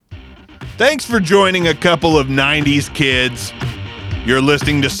Thanks for joining a couple of 90s kids. You're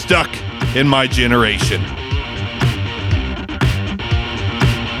listening to Stuck in My Generation.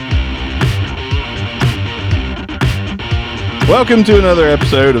 Welcome to another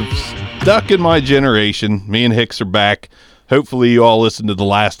episode of Stuck in My Generation. Me and Hicks are back. Hopefully you all listened to the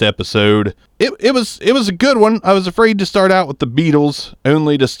last episode. It was a good one. I was afraid to start out with the Beatles,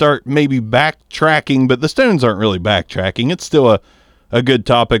 only to start maybe backtracking, but the Stones aren't really backtracking. It's still a good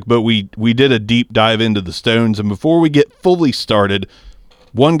topic, but we did a deep dive into the Stones, and before we get fully started,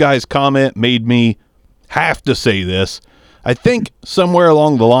 one guy's comment made me have to say this. I think somewhere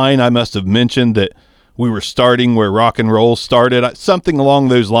along the line I must have mentioned that we were starting where rock and roll started, something along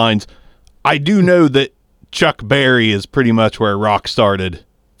those lines. I do know that Chuck Berry is pretty much where rock started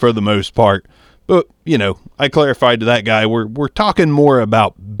for the most part. But, you know, I clarified to that guy, we're talking more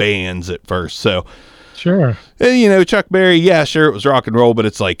about bands at first. So, sure. And, you know, Chuck Berry, yeah, sure, it was rock and roll, but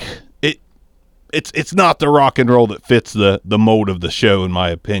it's like, it's not the rock and roll that fits the mold of the show, in my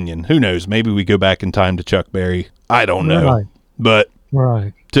opinion. Who knows? Maybe we go back in time to Chuck Berry. I don't know. Right. But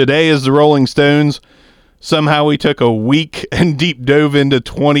today is the Rolling Stones. Somehow we took a week and deep dove into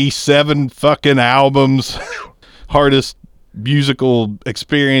 27 fucking albums. Hardest musical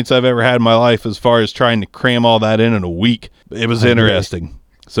experience I've ever had in my life as far as trying to cram all that in a week. It was interesting.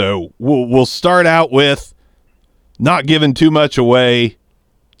 So we'll start out with, not giving too much away,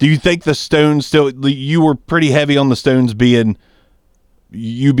 do you think the Stones still, you were pretty heavy on the Stones being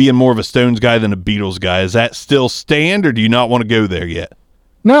more of a Stones guy than a Beatles guy. Is that still stand, or do you not want to go there yet?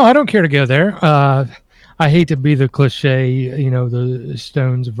 No, I don't care to go there. I hate to be the cliche, you know, the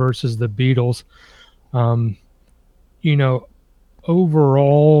Stones versus the Beatles. You know,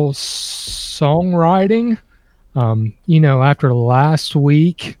 overall songwriting, you know, after last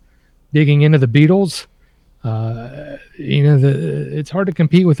week digging into the Beatles, you know, it's hard to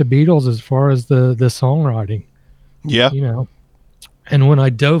compete with the Beatles as far as the songwriting. Yeah. You know, and when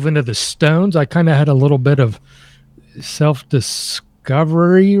I dove into the Stones, I kind of had a little bit of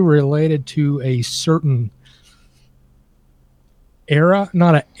self-discovery related to a certain era,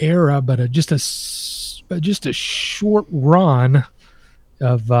 not an era, but just a short run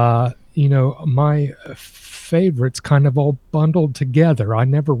of, you know, my favorites kind of all bundled together. I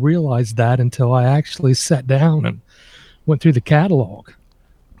never realized that until I actually sat down and went through the catalog.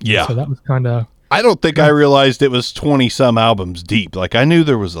 Yeah. So that was kind of... I don't think I realized it was 20-some albums deep. Like, I knew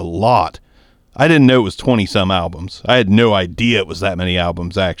there was a lot. I didn't know it was 20-some albums. I had no idea it was that many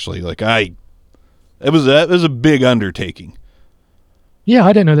albums, actually. Like, it was a big undertaking. Yeah,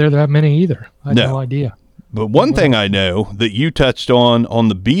 I didn't know there were that many either. I had no idea. But one thing I know that you touched on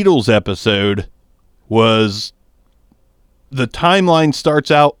the Beatles episode was the timeline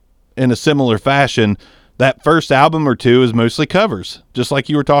starts out in a similar fashion. That first album or two is mostly covers, just like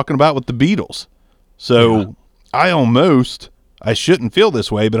you were talking about with the Beatles. So yeah. I shouldn't feel this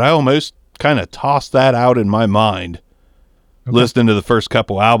way, but I almost kind of tossed that out in my mind, listening to the first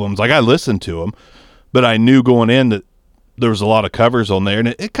couple albums. Like, I listened to them, but I knew going in that there was a lot of covers on there, and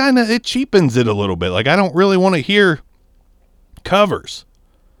it cheapens it a little bit. Like, I don't really want to hear covers.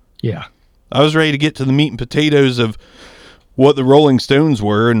 Yeah. I was ready to get to the meat and potatoes of what the Rolling Stones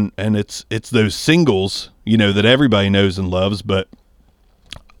were, and it's those singles, you know, that everybody knows and loves. But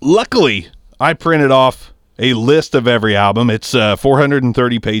luckily, I printed off a list of every album. It's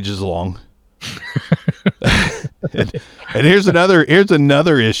 430 pages long. and here's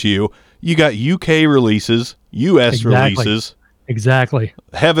another issue. You got UK releases, US releases. Exactly.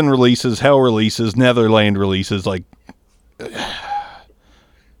 Heaven releases, Hell releases, Netherland releases. Like,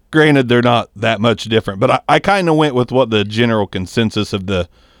 granted, they're not that much different, but I kind of went with what the general consensus of the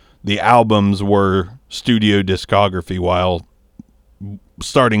albums were studio discography, while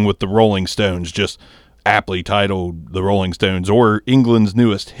starting with the Rolling Stones, just aptly titled the Rolling Stones, or England's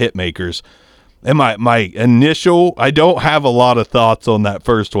newest hitmakers. And my initial, I don't have a lot of thoughts on that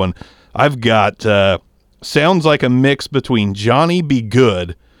first one. I've got sounds like a mix between Johnny Be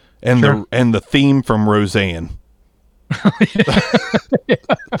Good and the theme from Roseanne.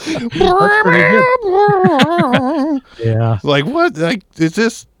 Yeah. Like, what? Like,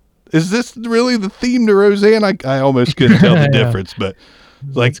 is this really the theme to Roseanne? I almost couldn't tell the difference, but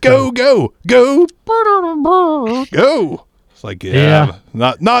like, go. It's like,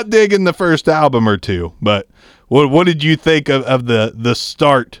 not digging the first album or two, but what did you think of the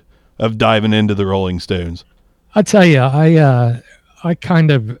start of diving into the Rolling Stones? I tell you, I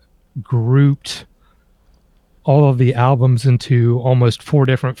kind of grouped all of the albums into almost 4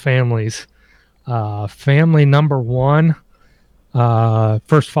 different families. Family number 1,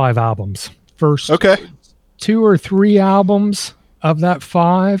 first 5 albums. First 2 or 3 albums of that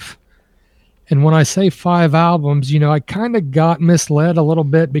 5 And when I say 5 albums, I kind of got misled a little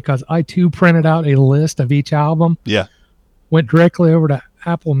bit because I too printed out a list of each album, Yeah. went directly over to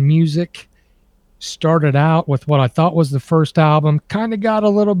Apple Music, started out with what I thought was the first album, kind of got a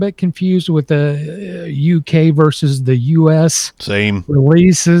little bit confused with the UK versus the US Same.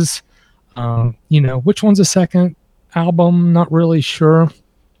 releases. Which one's the second album? Not really sure.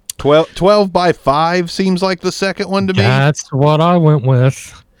 12 by 5 seems like the second one to me. That's what I went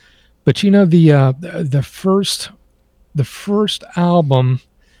with. But the first album,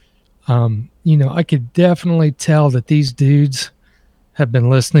 I could definitely tell that these dudes have been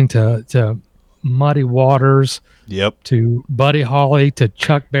listening to Muddy Waters, Yep. to Buddy Holly, to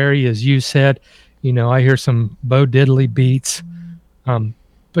Chuck Berry, as you said. I hear some Bo Diddley beats.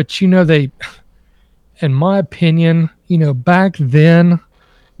 But they, in my opinion, back then,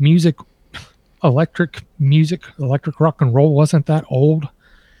 electric rock and roll wasn't that old.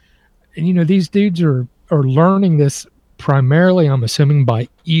 And these dudes are learning this primarily, I'm assuming, by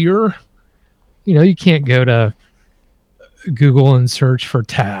ear. You can't go to Google and search for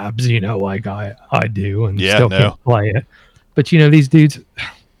tabs, like I do, and can't play it. But these dudes.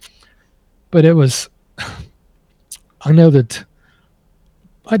 But it was. I know that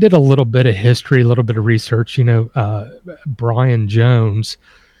I did a little bit of history, a little bit of research. Brian Jones,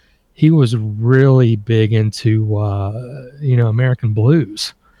 he was really big into American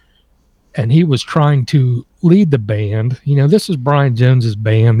blues. And he was trying to lead the band. This is Brian Jones's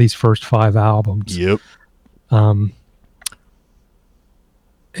band, these first 5 albums. Yep. And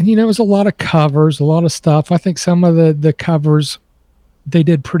it was a lot of covers, a lot of stuff. I think some of the covers they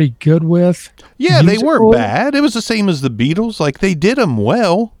did pretty good with. Yeah, they weren't bad. It was the same as the Beatles. Like, they did them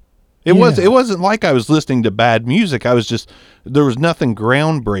well. It wasn't like I was listening to bad music. There was nothing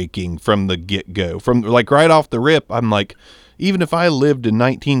groundbreaking from the get-go. From like right off the rip, I'm like, even if I lived in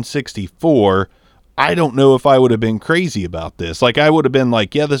 1964, I don't know if I would have been crazy about this. Like, I would have been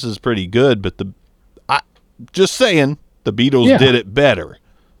like, yeah, this is pretty good, but just saying, the Beatles did it better.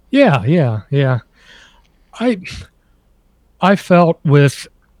 Yeah. I felt with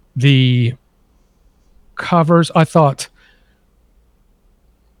the covers, I thought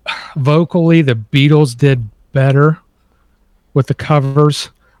vocally the Beatles did better with the covers.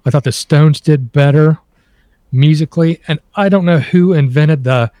 I thought the Stones did better musically, and I don't know who invented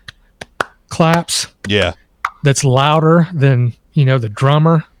the claps. Yeah. That's louder than, the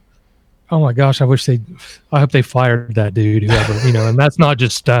drummer. Oh my gosh, I hope they fired that dude, whoever, and that's not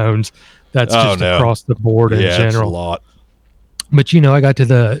just Stones. That's across the board in general. It's a lot. But I got to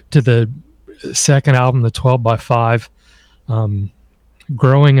the second album, the 12 by 5,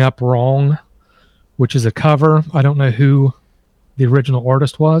 Growing Up Wrong, which is a cover. I don't know who the original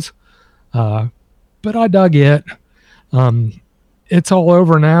artist was. But I dug it. It's all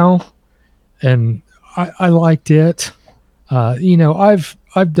over now, and I liked it.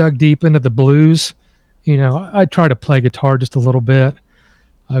 I've dug deep into the blues. I try to play guitar just a little bit.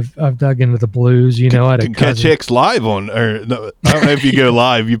 I've dug into the blues. I had a catch X live I don't know if you go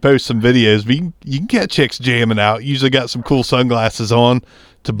live. You post some videos, but you can catch X jamming out. Usually got some cool sunglasses on,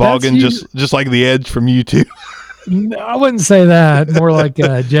 toboggan, just like the Edge from U2. I wouldn't say that. More like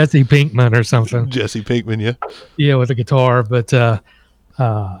Jesse Pinkman or something. Jesse Pinkman, yeah. Yeah, with a guitar. But I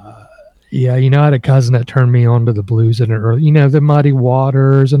had a cousin that turned me on to the blues in it early. The Muddy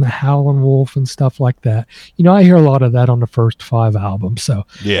Waters and the Howlin' Wolf and stuff like that. I hear a lot of that on the first 5 albums. So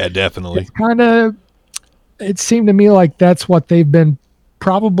yeah, definitely. It seemed to me like that's what they've been.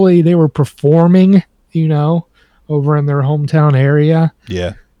 Probably they were performing, over in their hometown area.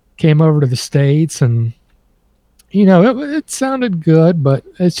 Yeah. Came over to the States and. It sounded good, but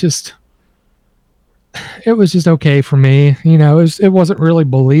it was just okay for me. It wasn't really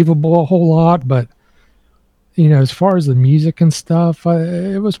believable a whole lot, but as far as the music and stuff,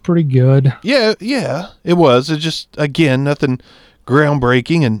 it was pretty good. Yeah, it was. It just, again, nothing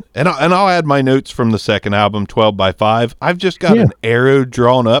groundbreaking, and I'll add my notes from the second album, 12 by 5. I've just got an arrow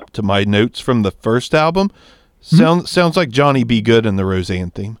drawn up to my notes from the first album. Sounds like Johnny B. Good and the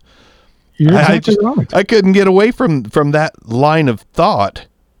Roseanne theme. You're exactly right. I couldn't get away from that line of thought.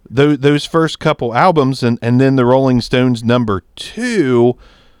 Those first couple albums, and then the Rolling Stones number 2,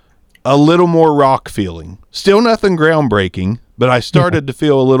 a little more rock feeling. Still nothing groundbreaking, but I started to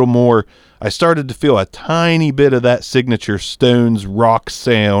feel a little more. I started to feel a tiny bit of that signature Stones rock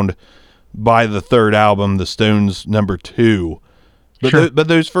sound by the third album, the Stones number 2. But but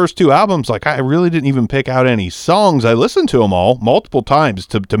those first 2 albums, like, I really didn't even pick out any songs. I listened to them all multiple times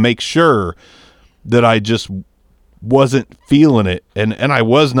to make sure that I just wasn't feeling it. And I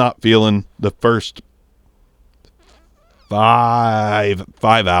was not feeling the first five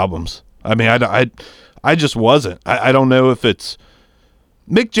albums. I mean, I just wasn't. I don't know if it's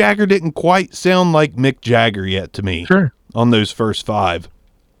Mick Jagger didn't quite sound like Mick Jagger yet to me. Sure. On those first 5.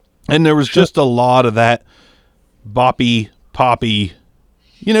 And there was just a lot of that boppy, poppy,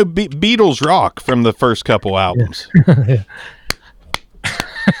 Beatles rock from the first couple albums.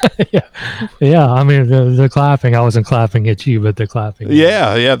 Yeah. Yeah. I mean, the clapping, I wasn't clapping at you, but the clapping.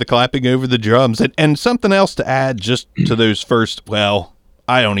 Yeah, the clapping over the drums. And something else to add just to those first, well,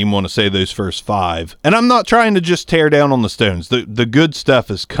 I don't even want to say those first 5. And I'm not trying to just tear down on the Stones. The good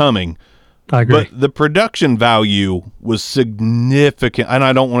stuff is coming. I agree. But the production value was significant. And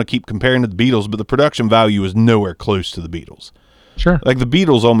I don't want to keep comparing to the Beatles, but the production value is nowhere close to the Beatles. Sure. Like the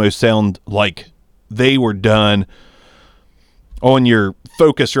Beatles almost sound like they were done on your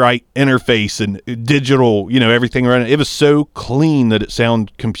Focusrite interface and digital, everything around it. It was so clean that it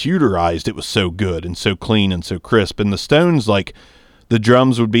sounded computerized. It was so good and so clean and so crisp. And the Stones, like the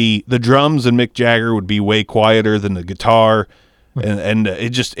drums and Mick Jagger would be way quieter than the guitar. And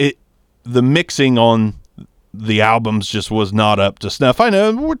the mixing on the albums just was not up to snuff. I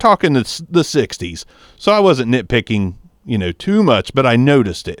know we're talking the 60s, so I wasn't nitpicking, too much, but I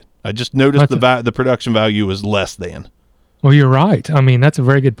noticed it. I just noticed the production value was less than. Well, you're right. I mean, that's a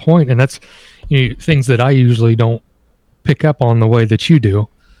very good point, and that's things that I usually don't pick up on the way that you do.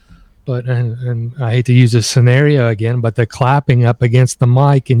 But and I hate to use this scenario again, but the clapping up against the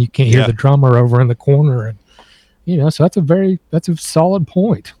mic, and you can't hear the drummer over in the corner, and so that's a solid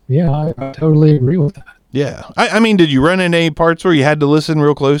point. Yeah, I totally agree with that. Yeah, I mean, did you run into any parts where you had to listen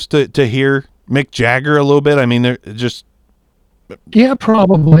real close to hear Mick Jagger a little bit? I mean, they're just. Yeah,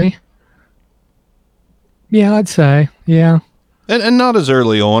 probably. Yeah, I'd say, yeah. And not as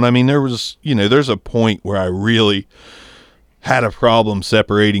early on. I mean, there was, there's a point where I really had a problem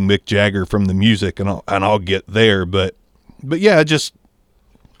separating Mick Jagger from the music, and I'll get there. But yeah,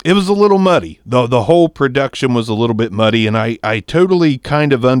 it was a little muddy. The whole production was a little bit muddy, and I totally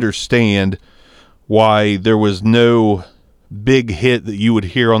kind of understand why there was no big hit that you would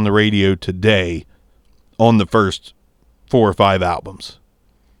hear on the radio today on the first 4 or 5 albums.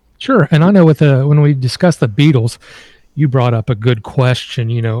 Sure. And I know when we discussed the Beatles, you brought up a good question.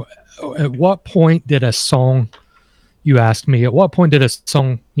 At what point did a song, you asked me, at what point did a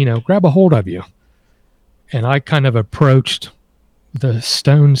song, grab a hold of you? And I kind of approached the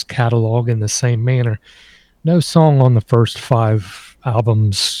Stones catalog in the same manner. No song on the first 5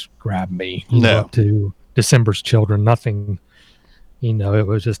 albums grabbed me. Up to December's Children, nothing. It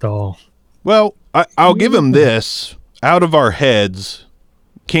was just all. Well, I'll give him this. Out of Our Heads,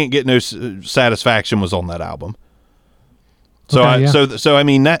 Can't Get No Satisfaction was on that album. So I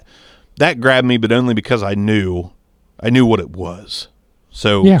mean that grabbed me, but only because I knew what it was.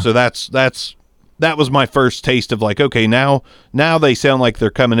 So that was my first taste of like, okay, now they sound like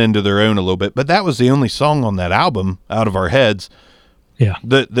they're coming into their own a little bit. But that was the only song on that album, Out of Our Heads,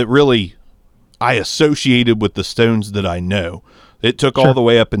 that really I associated with the Stones that I know. It took all the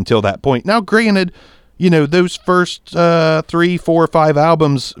way up until that point. Now, granted, those first 3, 4, 5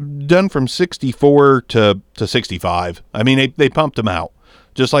 albums done from 64 to 65. I mean, they pumped them out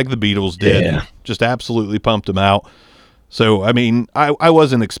just like the Beatles did. Yeah. Just absolutely pumped them out. So, I mean, I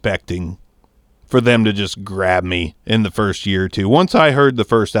wasn't expecting for them to just grab me in the first year or two. Once I heard the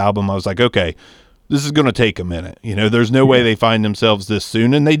first album, I was like, okay, this is going to take a minute. There's no way they find themselves this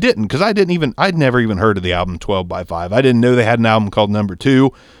soon. And they didn't, because I'd never even heard of the album 12 by 5. I didn't know they had an album called Number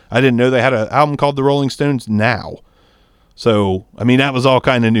 2. I didn't know they had an album called The Rolling Stones Now. So, I mean, that was all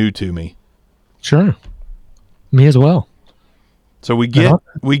kind of new to me. Sure. Me as well. So we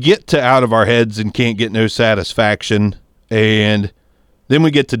get to Out of Our Heads and Can't Get No Satisfaction. And then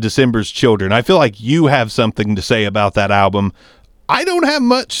we get to December's Children. I feel like you have something to say about that album. I don't have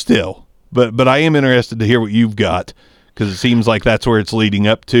much still. But I am interested to hear what you've got, because it seems like that's where it's leading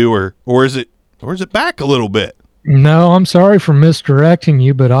up to, or is it back a little bit? No, I'm sorry for misdirecting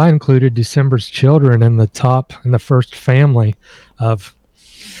you, but I included December's Children in the first family of.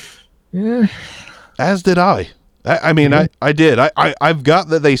 Yeah. As did I. I mean, I did. I've got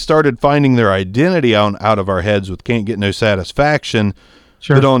that they started finding their identity on Out of Our Heads with Can't Get No Satisfaction.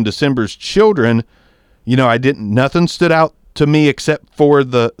 Sure. But on December's Children, nothing stood out to me except for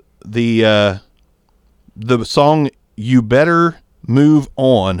the song You Better Move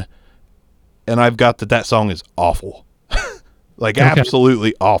On, and I've got that song is awful.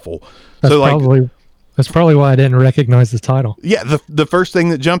 Absolutely awful. That's probably why I didn't recognize the title. Yeah, the first thing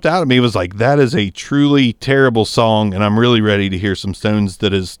that jumped out at me was like, that is a truly terrible song, and I'm really ready to hear some Stones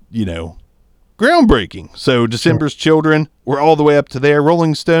that is, groundbreaking. So December's Children, we're all the way up to there.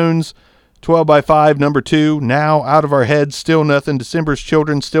 Rolling Stones, 12 by 5, number 2, Now, Out of Our Heads, Still Nothing, December's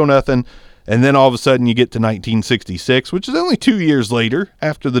Children, Still Nothing. And then all of a sudden you get to 1966, which is only 2 years later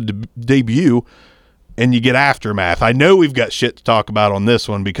after the debut, and you get Aftermath. I know we've got shit to talk about on this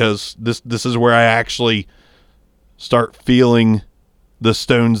one because this is where I actually start feeling the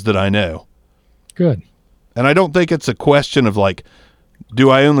Stones that I know. Good. And I don't think it's a question of like, do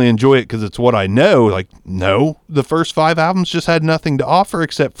I only enjoy it because it's what I know? Like, no, the first 5 albums just had nothing to offer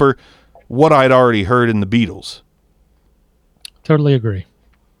except for what I'd already heard in the Beatles. Totally agree.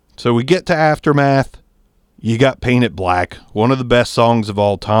 So we get to Aftermath. You got Paint It Black, one of the best songs of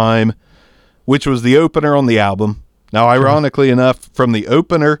all time, which was the opener on the album. Now, ironically enough, from the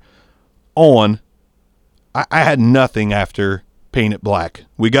opener on, I had nothing after Paint It Black.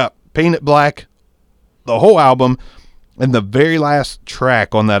 We got Paint It Black, the whole album, and the very last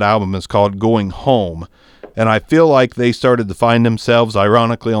track on that album is called Going Home. And I feel like they started to find themselves,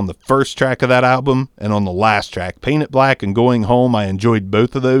 ironically, on the first track of that album and on the last track. Paint It Black and Going Home, I enjoyed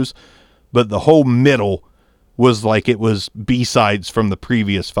both of those. But the whole middle was like it was B-sides from the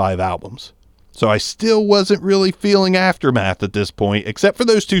previous 5 albums. So I still wasn't really feeling Aftermath at this point, except for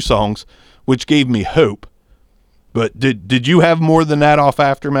those 2 songs, which gave me hope. But did you have more than that off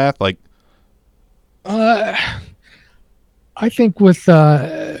Aftermath? Like, I think with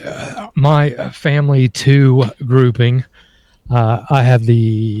my family 2 grouping, I have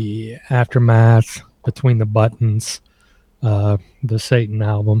the Aftermath, Between the Buttons, the Satan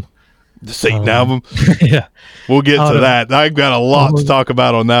album. the Satan album? Yeah. We'll get to that. I've got a lot to talk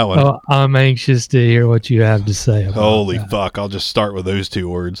about on that one. I'm anxious to hear what you have to say about Holy that. fuck. I'll just start with those 2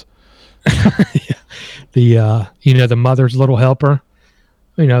 words. The the Mother's Little Helper,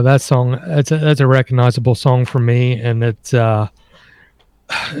 that song, that's a recognizable song for me, and it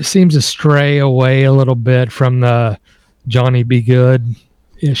seems to stray away a little bit from the Johnny B. Good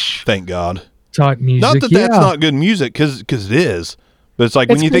ish Thank God. type music. Not that that's not good music, because it is. But it's like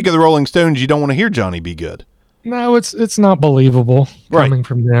when you think of the Rolling Stones, you don't want to hear Johnny B. Good. No, it's not believable coming Right.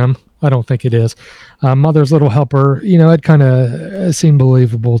 from them. I don't think it is. Mother's Little Helper, it kind of seemed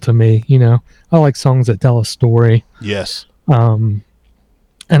believable to me. I like songs that tell a story. Yes. And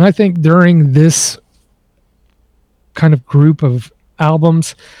I think during this kind of group of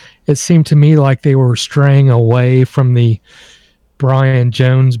albums, it seemed to me like they were straying away from the Brian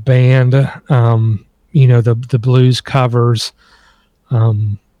Jones band, the blues covers.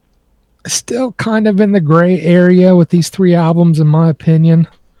 Still kind of in the gray area with these 3 albums, in my opinion.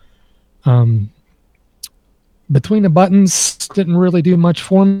 Between the Buttons didn't really do much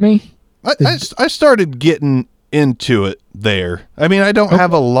for me. I started getting into it there. I mean, I don't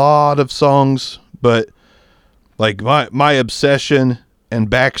have a lot of songs, but like my Obsession and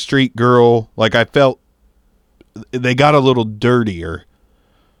Backstreet Girl, like I felt they got a little dirtier.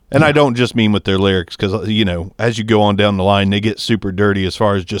 And I don't just mean with their lyrics, because, as you go on down the line, they get super dirty as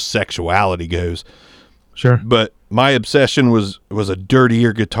far as just sexuality goes. Sure. But my Obsession was a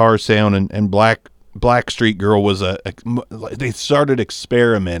dirtier guitar sound, and Blackstreet Girl was they started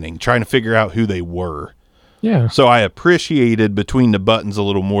experimenting, trying to figure out who they were. Yeah. So I appreciated Between the Buttons a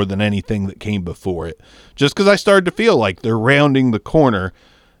little more than anything that came before it, just because I started to feel like they're rounding the corner.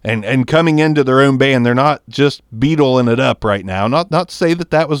 And coming into their own band, they're not just Beatling it up right now. Not to say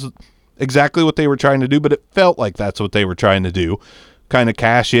that was exactly what they were trying to do, but it felt like that's what they were trying to do. Kind of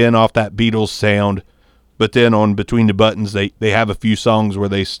cash in off that Beatles sound. But then on Between the Buttons, they have a few songs where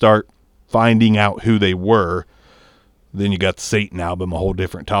they start finding out who they were. Then you got the Satan album, a whole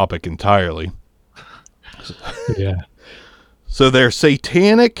different topic entirely. Yeah. So their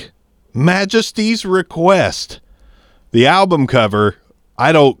Satanic Majesty's Request. The album cover,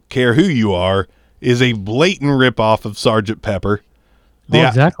 I don't care who you are, is a blatant ripoff of Sgt. Pepper.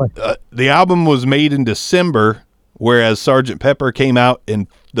 Exactly. The album was made in December, whereas Sgt. Pepper came out in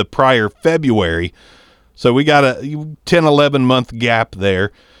the prior February. So we got a 10, 11 month gap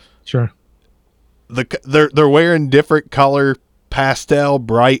there. Sure. They're wearing different color, pastel,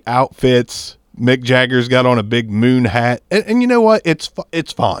 bright outfits. Mick Jagger's got on a big moon hat. And you know what?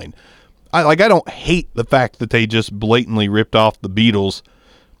 It's fine. I don't hate the fact that they just blatantly ripped off the Beatles.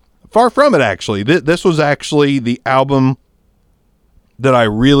 Far from it, actually. This was actually the album that I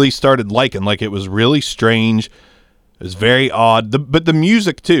really started liking. Like, it was really strange. It was very odd. But the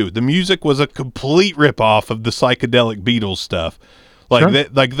music, too. The music was a complete ripoff of the psychedelic Beatles stuff. Like,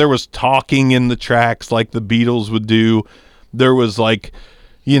 Sure. there was talking in the tracks like the Beatles would do. There was, like,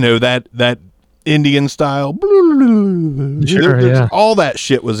 that Indian style. Sure, yeah. All that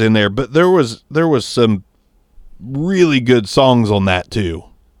shit was in there, but there was some really good songs on that too,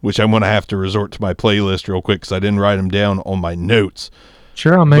 which I'm going to have to resort to my playlist real quick because I didn't write them down on my notes.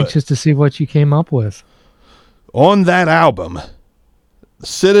 Sure, I'm But anxious to see what you came up with. on that album,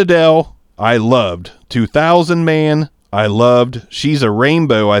 Citadel, I loved. 2000 Man, I loved. She's a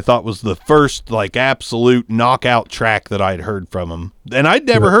Rainbow, I thought was the first like absolute knockout track that I'd heard from him. And I'd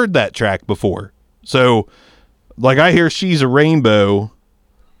never heard that track before. So like I hear She's a Rainbow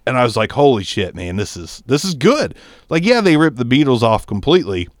and I was like, holy shit, man, this is good. Like, yeah, they ripped the Beatles off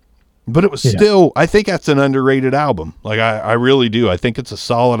completely, but it was still, I think that's an underrated album. Like I really do. I think it's a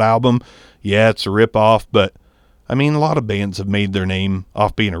solid album. Yeah, it's a rip off, but I mean, a lot of bands have made their name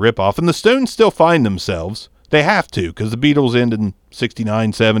off being a ripoff, and the Stones still find themselves. They have to, because the Beatles ended in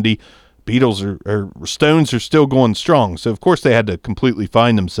 69, 70. Beatles or Stones are still going strong, so of course they had to completely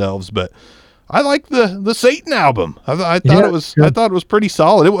find themselves. But I like the Satan album. I thought it was good. I thought it was pretty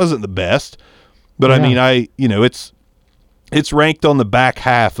solid. It wasn't the best, but I mean, it's ranked on the back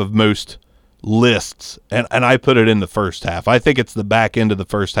half of most lists, and I put it in the first half. I think it's the back end of the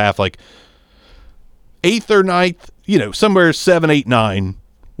first half, like 8th or 9th, somewhere 7, 8, 9,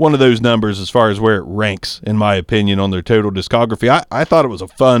 one of those numbers as far as where it ranks, in my opinion, on their total discography. I thought it was a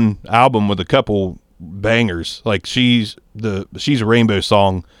fun album with a couple bangers. Like She's a Rainbow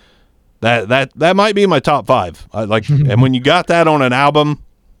song. That might be in my top 5. And when you got that on an album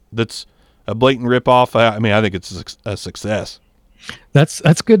that's a blatant ripoff, I think it's a success.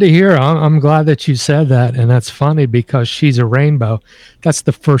 That's good to hear. I'm glad that you said that, and that's funny because She's a Rainbow. That's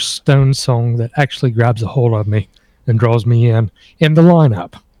the first Stone song that actually grabs a hold of me and draws me in the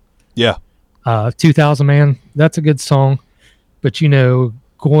lineup. Yeah. 2000 Man, that's a good song, but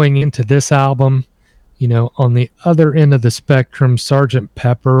going into this album, on the other end of the spectrum, Sgt.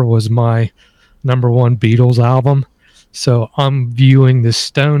 Pepper was my number 1 Beatles album. So I'm viewing the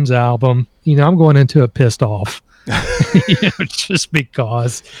Stones album. I'm going into it pissed off. Just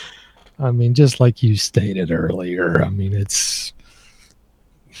because, just like you stated earlier, it's.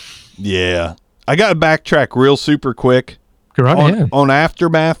 Yeah. I got to backtrack real super quick. On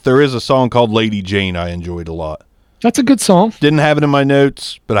Aftermath, there is a song called Lady Jane I enjoyed a lot. That's a good song. Didn't have it in my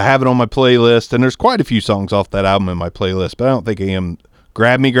notes, but I have it on my playlist, and there's quite a few songs off that album in my playlist, but I don't think I am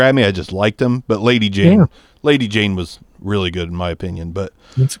Grab Me, I just liked them. But Lady Jane was really good in my opinion. But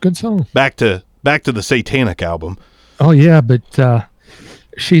it's a good song. Back to the Satanic album. Oh yeah, but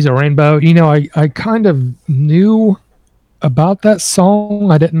She's a Rainbow. I kind of knew about that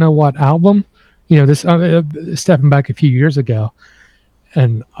song. I didn't know what album. This stepping back a few years ago,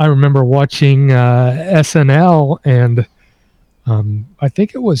 and I remember watching SNL, and I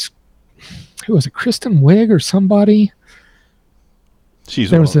think it was a Kristen Wiig or somebody.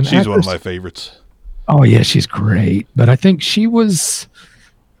 She's one of my favorites. Oh yeah, she's great. But I think she was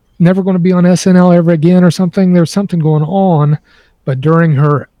never going to be on SNL ever again or something. There was something going on, but during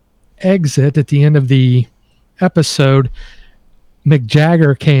her exit at the end of the episode, Mick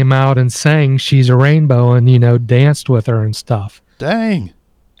Jagger came out and sang She's a Rainbow and, danced with her and stuff. Dang.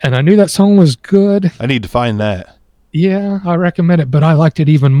 And I knew that song was good. I need to find that. Yeah, I recommend it, but I liked it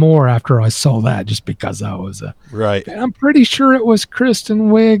even more after I saw that just because I was right. I'm pretty sure it was Kristen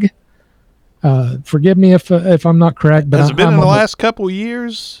Wiig. Forgive me if I'm not correct, but has it been in the last couple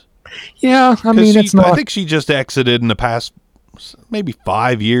years? Yeah, it's not. I think she just exited in the past maybe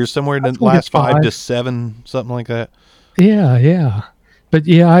 5 years, somewhere in the last 5 to 7, something like that. Yeah. But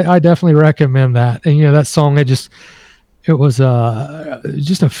yeah, I definitely recommend that. And that song, it was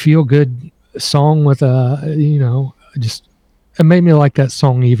just a feel good song with it made me like that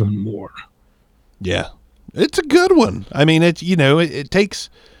song even more. Yeah, it's a good one. It takes.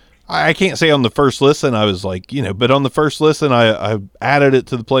 I can't say on the first listen I was like, but on the first listen I added it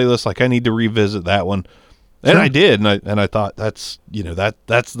to the playlist. Like I need to revisit that one, and I did, and I thought that's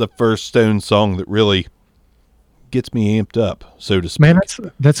that's the first Stone song that really gets me amped up, so to speak. Man,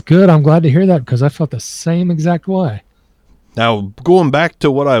 that's good. I'm glad to hear that because I felt the same exact way. Now going back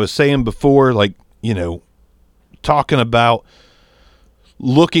to what I was saying before, like talking about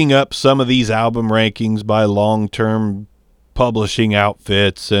looking up some of these album rankings by long-term publishing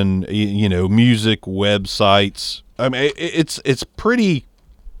outfits and music websites. It's pretty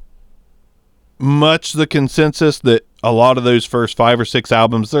much the consensus that a lot of those first 5 or 6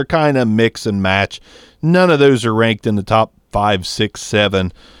 albums, they're kind of mix and match. None of those are ranked in the top 5, 6,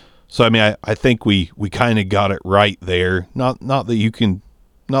 7. So I think we kind of got it right there. Not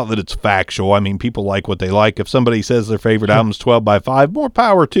that it's factual. People like what they like. If somebody says their favorite album's 12 by 5, more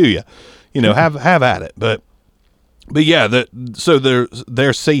power to you. Have at it. But yeah, so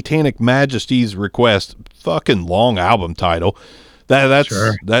their Satanic Majesty's Request, fucking long album title. That's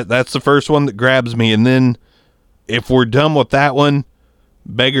the first one that grabs me. And then if we're done with that one,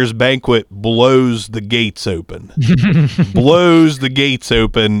 Beggar's Banquet blows the gates open. Blows the gates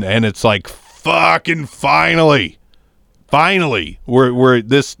open, and it's like, fucking finally, we're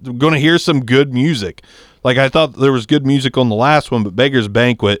going to hear some good music. Like, I thought there was good music on the last one, but Beggar's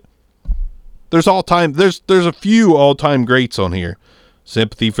Banquet, there's a few all-time greats on here.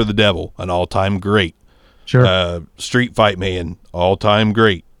 Sympathy for the Devil, an all-time great. Sure. Street Fight Man, all-time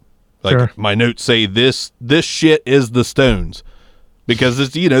great. Like, Sure. my notes say this shit is the Stones. Because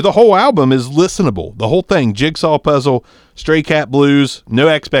it's, the whole album is listenable. The whole thing, Jigsaw Puzzle, Stray Cat Blues, No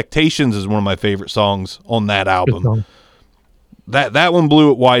Expectations is one of my favorite songs on that album. That one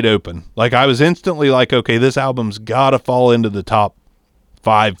blew it wide open. Like, I was instantly like, okay, this album's got to fall into the top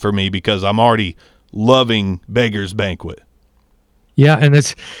 5 for me because I'm already loving Beggar's Banquet. Yeah, and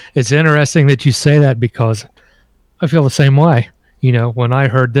it's interesting that you say that because I feel the same way. When I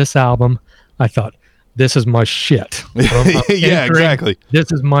heard this album, I thought, this is my shit. Yeah, exactly.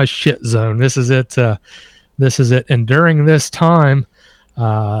 This is my shit zone. This is it. And during this time,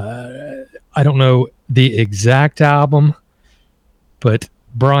 I don't know the exact album, but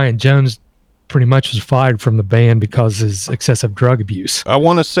Brian Jones pretty much was fired from the band because of his excessive drug abuse. I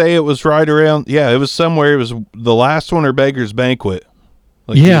want to say it was right around, it was somewhere. It was the last one or Beggar's Banquet.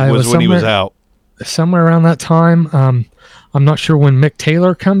 It was when he was out. Somewhere around that time. I'm not sure when Mick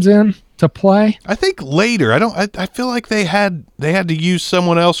Taylor comes in to play. I think later. I feel like they had to use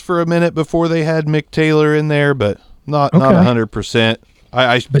someone else for a minute before they had Mick Taylor in there, but not 100%.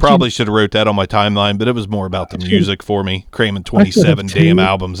 I probably should have wrote that on my timeline, but it was more about the music for me, cramming 27 damn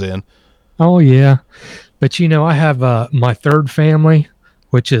albums in. Oh yeah. But I have my third family,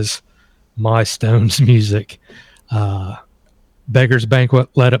 which is my Stones music. Beggar's Banquet,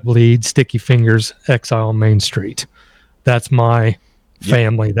 Let It Bleed, Sticky Fingers, Exile on Main Street. That's my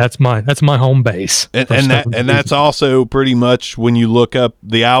family. That's my home base. And that's also pretty much when you look up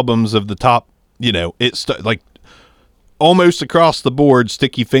the albums of the top, it's like almost across the board,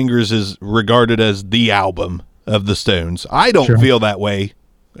 Sticky Fingers is regarded as the album of the Stones. I don't feel that way,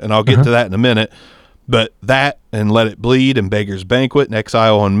 and I'll get to that in a minute. But that and Let It Bleed and Beggar's Banquet and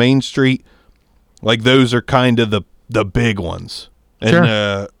Exile on Main Street, like those are kind of the big ones.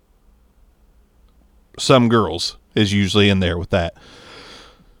 And Some Girls is usually in there with that.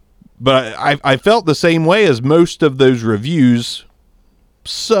 But I felt the same way as most of those reviews.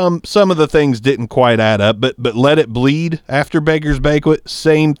 Some of the things didn't quite add up, but Let It Bleed after Beggar's Banquet,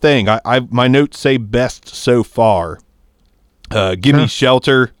 same thing. My notes say best so far. Give Me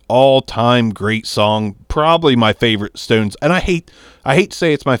Shelter, all-time great song, probably my favorite Stones. And I hate to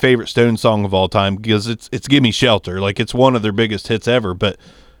say it's my favorite Stones song of all time because it's Give Me Shelter. Like, it's one of their biggest hits ever, but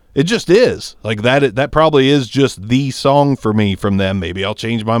it just is. Like, that probably is just the song for me from them. Maybe I'll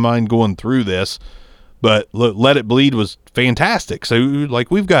change my mind going through this, but Let It Bleed was fantastic. So, like,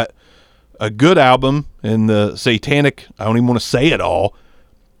 we've got a good album in the Satanic, I don't even want to say it all.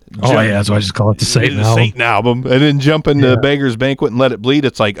 That's why I just call it the Satan album. And then jump into Beggar's Banquet and Let It Bleed.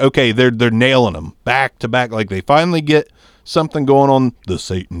 It's like, okay, they're nailing them back to back. Like, they finally get something going on the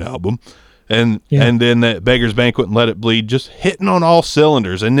Satan album. And then that Beggar's Banquet and Let It Bleed just hitting on all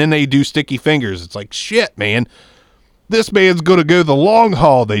cylinders. And then they do Sticky Fingers. It's like, shit, man. This band's going to go the long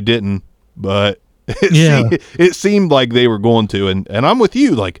haul. They didn't, but it seemed like they were going to. And I'm with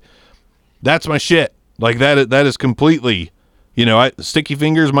you. Like, that's my shit. Like, that is completely... Sticky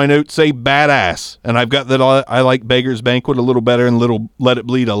Fingers, my notes say badass, and I've got that I like Beggar's Banquet a little better and Let It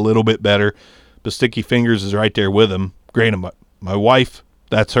Bleed a little bit better, but Sticky Fingers is right there with him. Granted, my wife,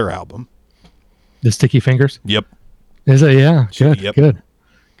 that's her album. The Sticky Fingers? Yep. Is it? Yeah. Good. Yep.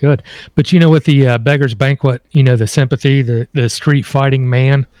 Good. But with the Beggar's Banquet, the sympathy, the street fighting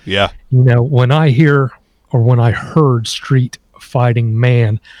man. Yeah. When I heard Street Fighting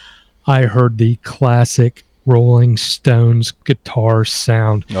Man, I heard the classic Rolling Stones guitar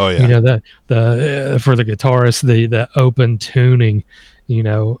sound. Oh yeah. The for the guitarist, the open tuning,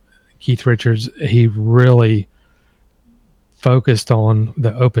 Keith Richards, he really focused on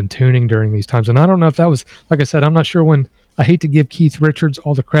the open tuning during these times. And I don't know if that was, like I said, I'm not sure when. I hate to give Keith Richards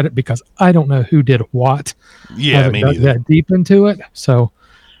all the credit because I don't know who did what. Yeah, I haven't got that deep into it. So,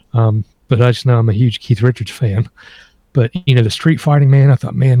 but I just know I'm a huge Keith Richards fan. But the Street Fighting Man, I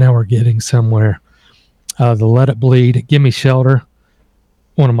thought, man, now we're getting somewhere. The Let It Bleed, Give Me Shelter,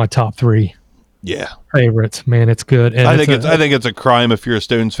 one of my top 3 favorites. Man, it's good. And I think it's a crime if you're a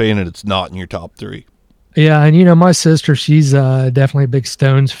Stones fan and it's not in your top 3. Yeah, and my sister, she's definitely a big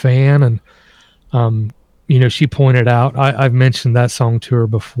Stones fan, and she pointed out I've mentioned that song to her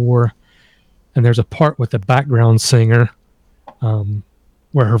before, and there's a part with the background singer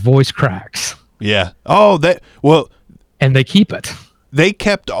where her voice cracks. Yeah. Oh, and they keep it. they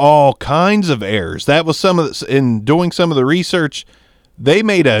kept all kinds of errors. That was some of the, in doing some of the research, they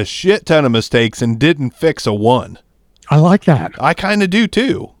made a shit ton of mistakes and didn't fix a one. I like that. I kind of do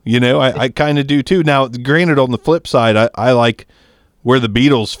too. I kind of do too. Now, granted, on the flip side, I like where the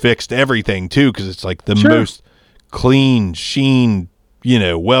Beatles fixed everything too, because it's like the most clean, sheen,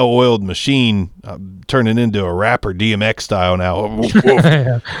 well-oiled machine, turning into a rapper DMX style now.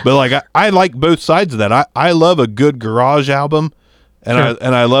 But like, I like both sides of that. I love a good garage album, and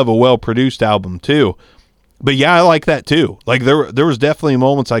I love a well-produced album too. But yeah, I like that too. Like there was definitely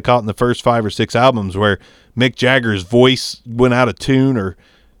moments I caught in the first 5 or 6 albums where Mick Jagger's voice went out of tune or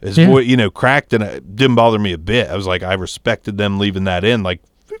his voice, cracked, and it didn't bother me a bit. I was like, I respected them leaving that in. Like,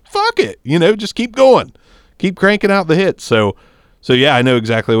 fuck it, just keep going, keep cranking out the hits. So yeah, I know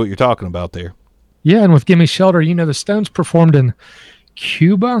exactly what you're talking about there. Yeah, and with Gimme Shelter, the Stones performed in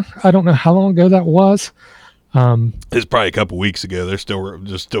Cuba. I don't know how long ago that was. It's probably a couple weeks ago. They're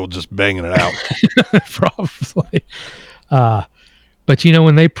still just banging it out. Probably. But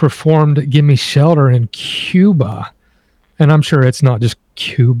when they performed Gimme Shelter in Cuba, and I'm sure it's not just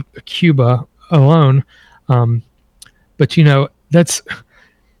Cuba alone, but there's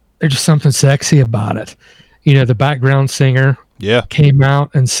just something sexy about it. The background singer came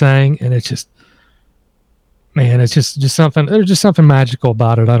out and sang, and it's just, man, it's just something. There's just something magical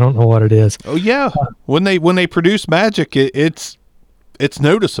about it. I don't know what it is. Oh yeah, when they produce magic, it's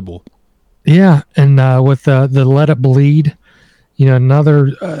noticeable. Yeah, and with the Let It Bleed,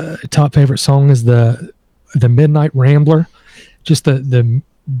 another top favorite song is the Midnight Rambler. Just the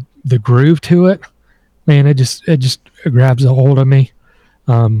groove to it, man. It just grabs a hold of me.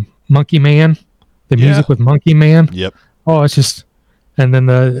 Monkey Man, the music with Monkey Man. Yep. Oh, it's just, and then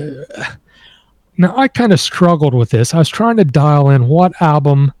now I kind of struggled with this. I was trying to dial in what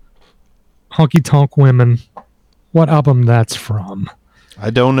album Honky Tonk Women, what album that's from.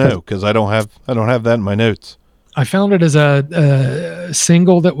 I don't know, because I don't have that in my notes. I found it as a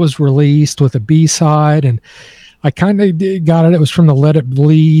single that was released with a B-side, and I kind of got it. It was from the Let It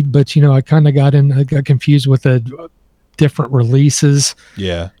Bleed, but I kind of got confused with the different releases.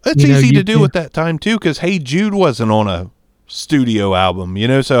 Yeah, it's easy to do at that time too, because Hey Jude wasn't on a studio album,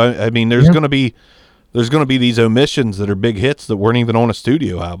 So I mean, there's gonna be these omissions that are big hits that weren't even on a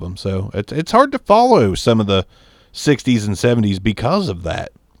studio album. So it's hard to follow some of the 60s and 70s because of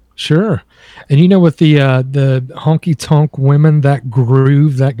that. Sure. And with the Honky Tonk Women, that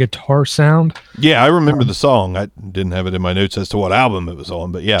groove, that guitar sound. Yeah, I remember the song. I didn't have it in my notes as to what album it was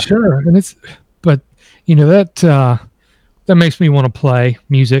on, but yeah. Sure. And that makes me want to play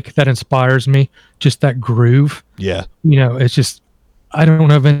music. That inspires me. Just that groove. Yeah. It's just, I don't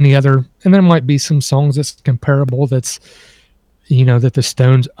know of any other, and there might be some songs that's comparable that's, that the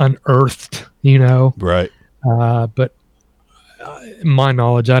Stones unearthed, Right. But my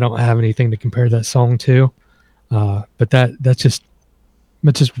knowledge, I don't have anything to compare that song to. But that's just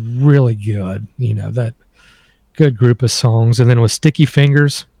really good. That good group of songs. And then with Sticky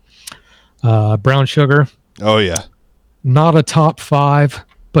Fingers, Brown Sugar. Oh yeah. Not a top 5,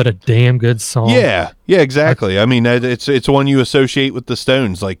 but a damn good song. Yeah, exactly. I mean, it's one you associate with the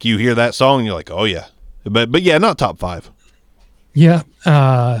Stones. Like you hear that song, and you're like, oh yeah, but yeah, not top 5. Yeah,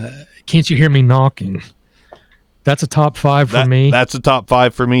 Can't You Hear Me Knocking? That's a top 5 for me. That's a top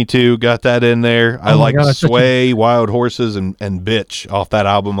 5 for me too. Got that in there. I like Sway, Wild Horses, and Bitch off that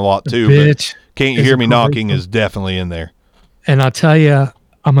album a lot too. Bitch, but Can't You Hear Me Knocking is definitely in there. And I'll tell you,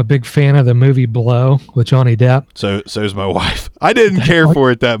 I'm a big fan of the movie Blow with Johnny Depp. So's my wife. I didn't care for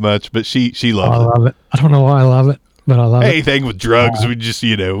it that much, but she loves it. I love it. I don't know why I love it, but I love it. Anything with drugs, we just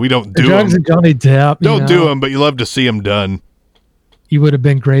we don't do drugs them. And Johnny Depp. Don't do them, but you love to see them done. You would have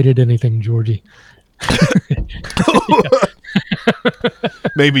been great at anything, Georgie.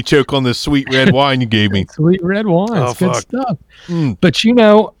 Maybe choke on this sweet red wine you gave me. Sweet red wine. Oh, it's good fuck. stuff. But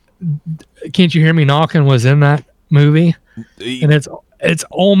Can't You Hear Me Knocking was in that movie, and it's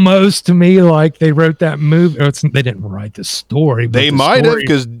almost to me like they wrote that movie. Or they didn't write the story. But they might have,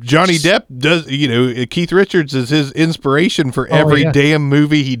 because Johnny Depp does. Keith Richards is his inspiration for every damn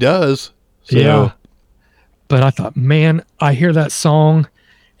movie he does. So. Yeah. But I thought, man, I hear that song,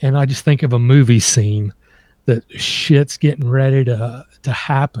 and I just think of a movie scene that shit's getting ready to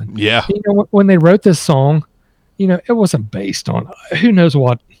happen. Yeah. When they wrote this song, it wasn't based on who knows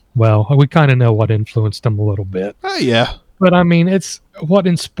what. Well, we kind of know what influenced them a little bit. Oh yeah. But I mean, it's what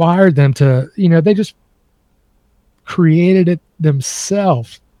inspired them to, they just created it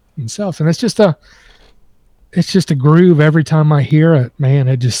themselves. And it's just a groove every time I hear it, man.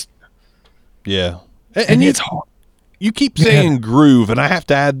 It just, yeah. And it's hard. You keep saying groove, and I have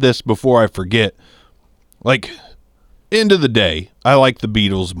to add this before I forget. Like, end of the day, I like the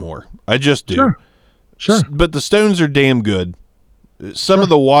Beatles more. I just do. Sure. But the Stones are damn good. Some of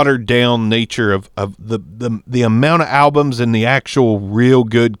the watered down nature of the amount of albums and the actual real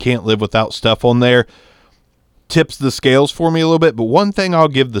good Can't Live Without stuff on there tips the scales for me a little bit. But one thing I'll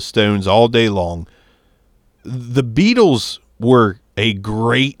give the Stones all day long, the Beatles were a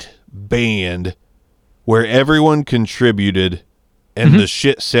great band where everyone contributed and the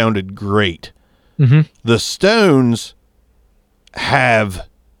shit sounded great. The Stones have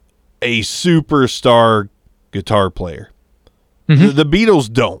a superstar guitar player. The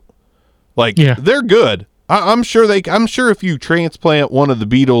Beatles don't. Like, they're good. I'm sure if you transplant one of the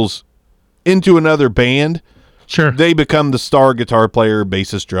Beatles into another band, they become the star guitar player,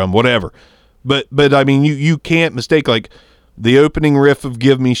 bassist, drum, whatever. But I mean, you can't mistake, like, the opening riff of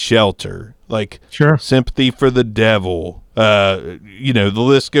Give Me Shelter, like Sympathy for the Devil. The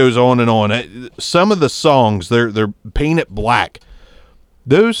list goes on and on. Some of the songs, they're Paint It Black.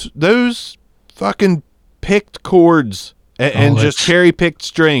 Those fucking picked chords and just cherry-picked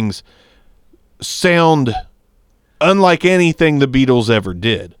strings sound unlike anything the Beatles ever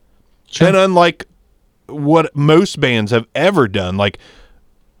did. And unlike what most bands have ever done. Like,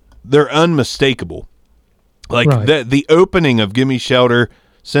 they're unmistakable. Like, the opening of Gimme Shelter,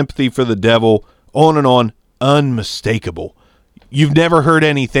 Sympathy for the Devil, on and on, unmistakable. You've never heard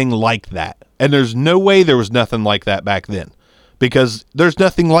anything like that. And there's no way there was nothing like that back then. Because there's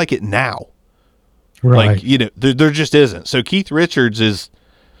nothing like it now. Like, there just isn't. So Keith Richards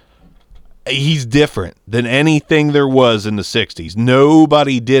he's different than anything there was in the 60s.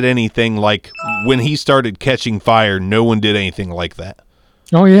 Nobody did anything like, when he started Catching Fire, no one did anything like that.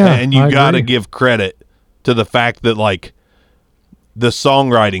 Oh, yeah. And you got to give credit to the fact that, like, the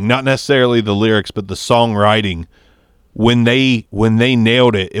songwriting, not necessarily the lyrics, but the songwriting, when they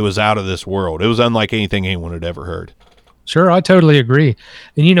nailed it, it was out of this world. It was unlike anything anyone had ever heard. Sure, I totally agree.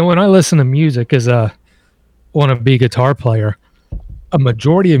 And, when I listen to music as a wannabe guitar player, a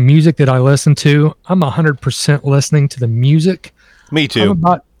majority of music that I listen to, I'm 100% listening to the music. Me too.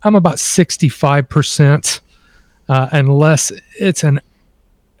 I'm about 65%, unless it's an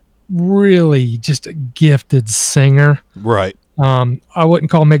really just a gifted singer. Right. I wouldn't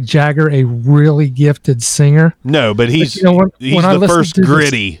call Mick Jagger a really gifted singer. No, but he's the first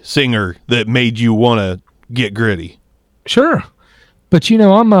gritty singer that made you want to get gritty. Sure. But when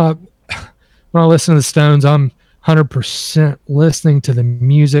I listen to the Stones, I'm 100% listening to the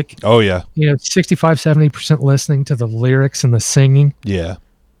music. Oh yeah. 65-70% listening to the lyrics and the singing. Yeah.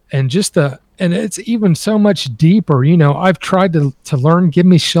 And and it's even so much deeper. I've tried to learn Give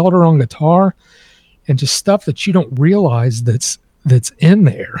Me Shelter on guitar, and just stuff that you don't realize that's in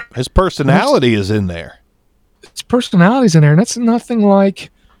there. His personality is in there. His personality's in there, and that's nothing like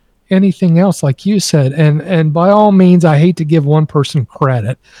anything else, like you said. And by all means, I hate to give one person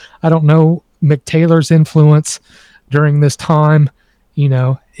credit. I don't know Mick Taylor's influence during this time.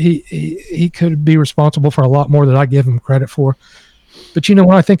 He could be responsible for a lot more than I give him credit for. But when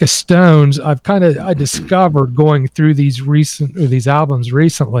I think of Stones, I discovered going through these albums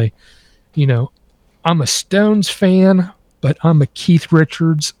recently, I'm a Stones fan, but I'm a Keith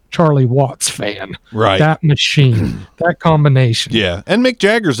Richards, Charlie Watts fan. Right. That machine, that combination. Yeah. And Mick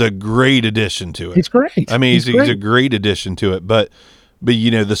Jagger's a great addition to it. He's great. I mean, he's a great addition to it. But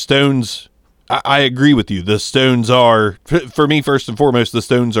the Stones, I agree with you. The Stones are, for me, first and foremost, the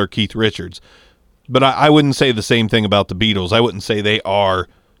Stones are Keith Richards. But I wouldn't say the same thing about the Beatles. I wouldn't say they are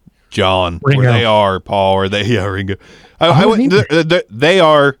John, Ringo, or they are Paul, or Ringo. I wouldn't. They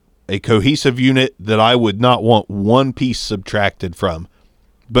are a cohesive unit that I would not want one piece subtracted from.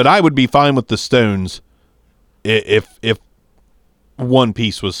 But I would be fine with the Stones if one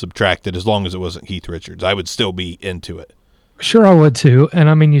piece was subtracted, as long as it wasn't Keith Richards. I would still be into it. Sure, I would too. And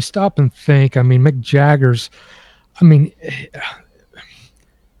I mean, you stop and think. I mean, Mick Jagger's. I mean,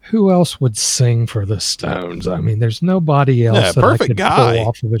 who else would sing for the Stones? I mean, there's nobody else that I could pull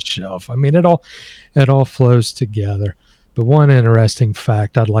off of a shelf. I mean, it all flows together. But one interesting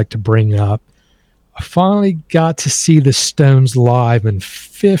fact I'd like to bring up: I finally got to see the Stones live in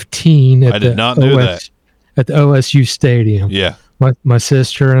 2015 I did not know that. At the OSU Stadium. Yeah, my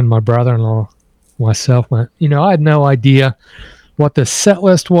sister and my brother-in-law, myself went. I had no idea what the set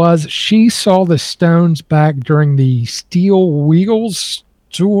list was. She saw the Stones back during the Steel Wheels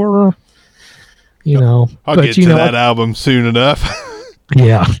tour. I'll get to that album soon enough.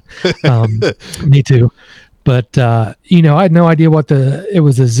 Yeah, me too. But I had no idea it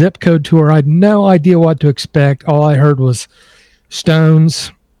was a zip code tour. I had no idea what to expect. All I heard was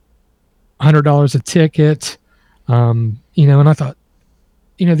Stones, $100 a ticket. And I thought,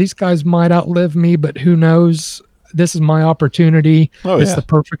 these guys might outlive me, but who knows? this is my opportunity. Oh, It's yeah. the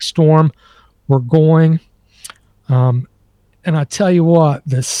perfect storm. We're going. And I tell you what,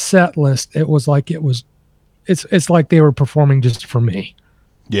 the set list, it's like they were performing just for me.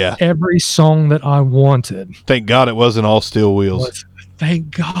 Yeah. Every song that I wanted Thank God it wasn't all Steel Wheels. was,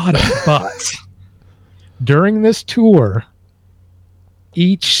 thank God. But during this tour,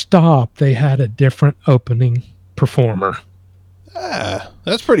 each stop they had a different opening performer.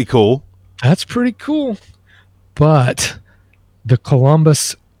 That's pretty cool. That's pretty cool. But the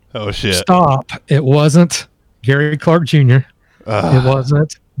Columbus Oh, shit. stop, it wasn't Gary Clark Jr. It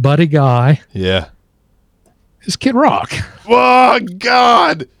wasn't Buddy Guy. Yeah. It's Kid Rock. Oh,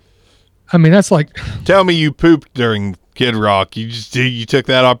 God. I mean, that's like, Tell me you pooped during Kid Rock. You took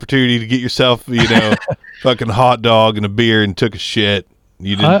that opportunity to get yourself, fucking hot dog and a beer and took a shit.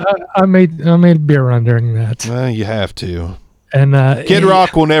 You didn't. I made a beer run during that. Well, you have to. And Kid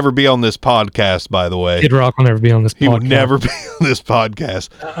Rock will never be on this podcast, by the way. Kid Rock will never be on this podcast. He will never be on this podcast.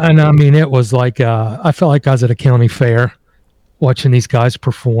 And I mean, it was like, I felt like I was at a county fair watching these guys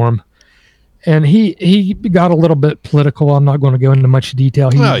perform. And he got a little bit political. I'm not going to go into much detail.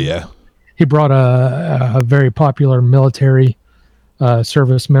 He brought a very popular military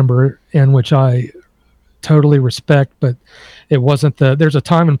service member in, which I totally respect, but it wasn't there's a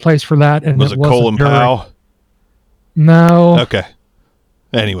time and place for that. And Was it Colin Powell? No. Okay.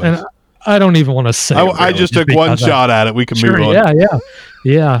 Anyways. And I don't even want to say. I just took one shot at it. We can move on.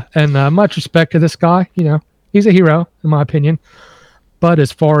 Yeah. And much respect to this guy. He's a hero in my opinion. But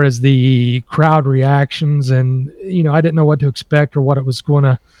as far as the crowd reactions, and I didn't know what to expect or what it was going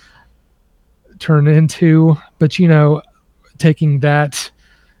to turn into. But taking that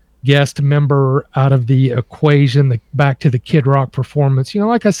guest member out of the equation, back to the Kid Rock performance.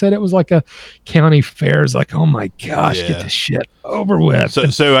 Like I said, it was like a county fair. It's like, oh my gosh, get this shit over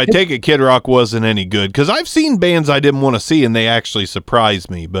with. So I take it Kid Rock wasn't any good, because I've seen bands I didn't want to see and they actually surprised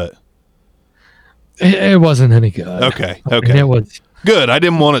me, but it wasn't any good. Okay. I mean, it was good. I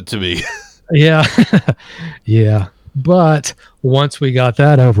didn't want it to be. Yeah. Yeah. But once we got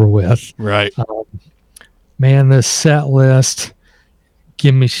that over with, right. Man, the set list,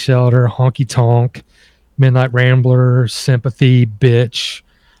 Give Me Shelter, Honky Tonk, Midnight Rambler, Sympathy, Bitch,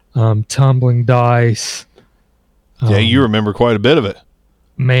 Tumbling Dice. Yeah, you remember quite a bit of it.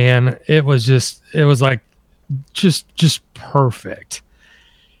 Man, it was like just perfect.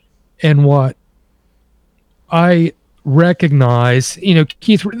 And what I recognize,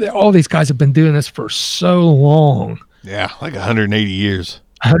 Keith, all these guys have been doing this for so long. Yeah, like 180 years.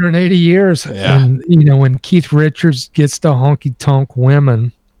 180 years. Yeah. And, when Keith Richards gets to Honky Tonk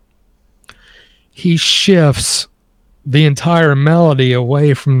Women, he shifts the entire melody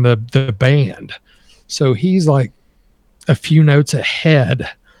away from the band. So he's like a few notes ahead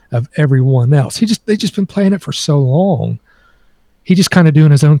of everyone else. They just been playing it for so long. He just kind of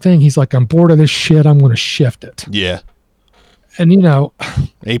doing his own thing. He's like, I'm bored of this shit. I'm going to shift it. Yeah. And,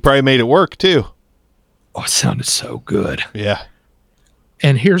 he probably made it work too. Oh, it sounded so good. Yeah.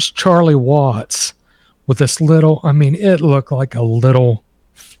 And here's Charlie Watts with this it looked like a little,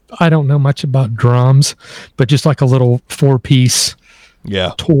 I don't know much about drums, but just like a little 4-piece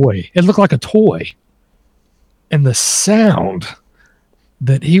toy. It looked like a toy. And the sound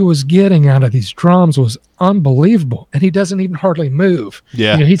that he was getting out of these drums was unbelievable. And he doesn't even hardly move.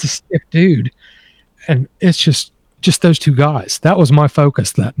 Yeah. He's a stiff dude. And it's just those two guys. That was my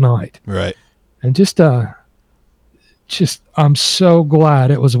focus that night. Right. And I'm so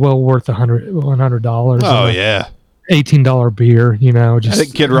glad it was well worth $100. Oh yeah. $18 beer, I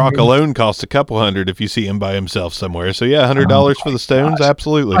think Kid Rock alone costs a couple hundred if you see him by himself somewhere. So yeah, $100 for the Stones. Gosh.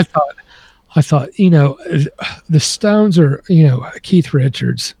 Absolutely. I thought, the Stones are, Keith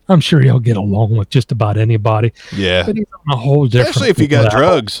Richards. I'm sure he'll get along with just about anybody. Yeah. But he's on a whole different. Especially if you got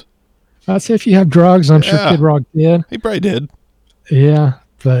drugs. I'd say if you have drugs, I'm sure Kid Rock did. He probably did. Yeah,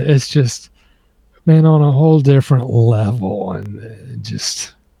 but it's just, man, on a whole different level, and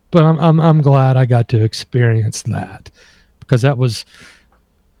but I'm glad I got to experience that, because that was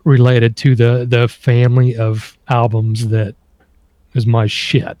related to the family of albums that is my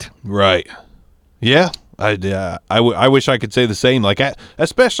shit. Right. Yeah. I wish I could say the same. Like,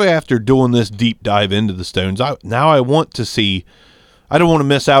 especially after doing this deep dive into the Stones, now I want to see. I don't want to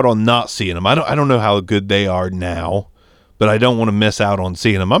miss out on not seeing them. I don't know how good they are now, but I don't want to miss out on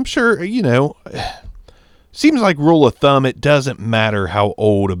seeing them. I'm sure, seems like rule of thumb, it doesn't matter how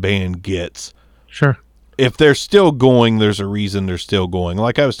old a band gets. Sure. If they're still going, there's a reason they're still going.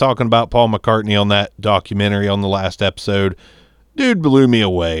 Like I was talking about Paul McCartney on that documentary on the last episode. Dude blew me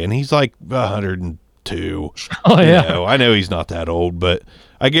away, and he's like 102. Oh, yeah. I know he's not that old, but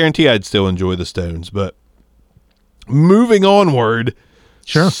I guarantee I'd still enjoy the Stones. But moving onward.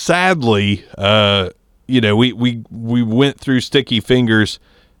 Sure. Sadly, we went through Sticky Fingers,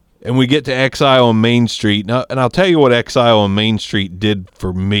 and we get to Exile on Main Street. Now, and I'll tell you what Exile on Main Street did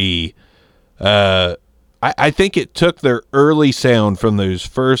for me. I think it took their early sound from those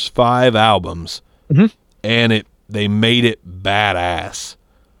first 5 albums, and they made it badass.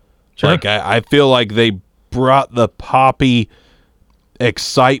 Sure. Like I feel like they brought the poppy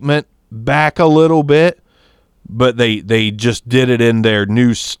excitement back a little bit, but they just did it in their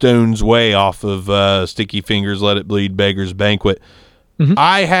new Stones way off of Sticky Fingers, Let It Bleed, Beggar's Banquet.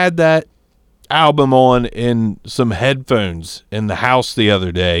 I had that album on in some headphones in the house the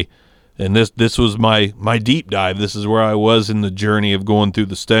other day, and this was my deep dive. This is where I was in the journey of going through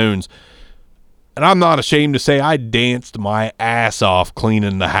the Stones. And I'm not ashamed to say I danced my ass off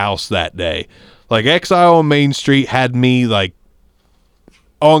cleaning the house that day. Like, Exile on Main Street had me, like,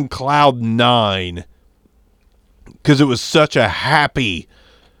 on cloud 9 because it was such a happy,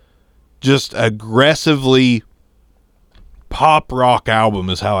 just aggressively pop rock album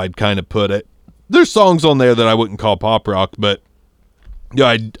is how I'd kind of put it. There's songs on there that I wouldn't call pop rock, but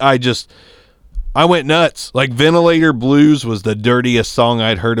I went nuts. Like, Ventilator Blues was the dirtiest song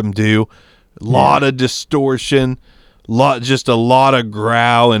I'd heard him do. A lot of distortion, just a lot of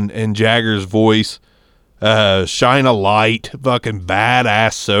growl in Jagger's voice. Shine a Light, fucking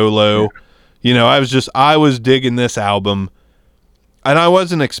badass solo. I was digging this album, and I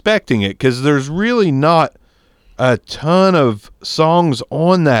wasn't expecting it because there's really not a ton of songs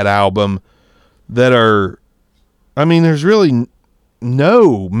on that album that are, there's really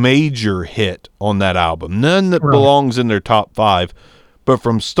no major hit on that album. None that belongs in their top 5. But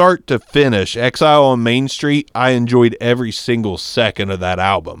from start to finish, Exile on Main Street, I enjoyed every single second of that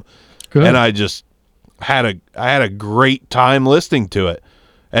album. Good. And I just had a great time listening to it.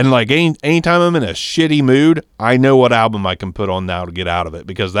 And like anytime I'm in a shitty mood, I know what album I can put on now to get out of it,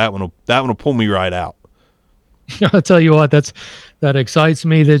 because that one will pull me right out. I'll tell you what, that excites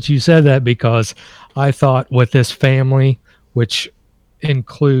me that you said that, because I thought with this family, which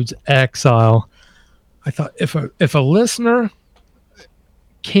includes Exile, I thought if a listener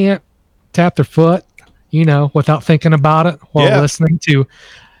can't tap their foot, without thinking about it while listening to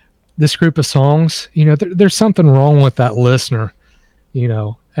this group of songs, there's something wrong with that listener,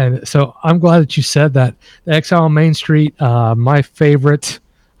 and so I'm glad that you said that. The Exile on Main Street, my favorite,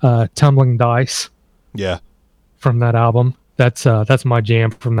 Tumbling Dice. Yeah. From that album. That's my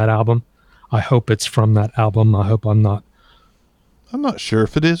jam from that album. I hope it's from that album. I hope I'm not. I'm not sure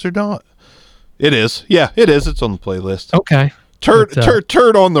if it is or not. It is. Yeah, it is. It's on the playlist. Okay.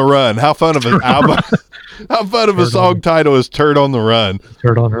 Turd on the Run. How fun of an album. How fun of a song title is Turd on the Run.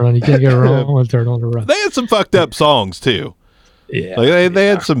 Turd on the Run. You can't get wrong with Turd on the Run. They had some fucked up songs too. Yeah. Like they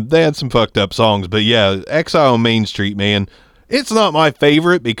had some fucked up songs, but yeah, Exile on Main Street, man. It's not my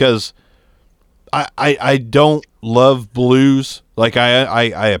favorite because I don't love blues. Like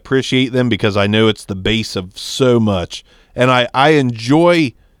I appreciate them because I know it's the base of so much. And I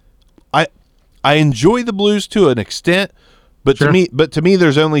enjoy the blues to an extent. But sure. to me,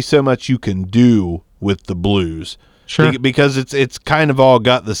 there's only so much you can do with the blues, sure, because it's kind of all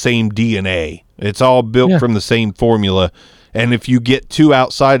got the same DNA. It's all built from the same formula, and if you get too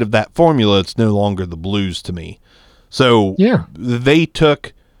outside of that formula, it's no longer the blues to me. So they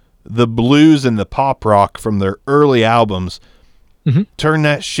took the blues and the pop rock from their early albums, turned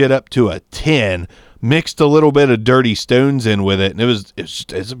that shit up to a 10, mixed a little bit of Dirty Stones in with it, and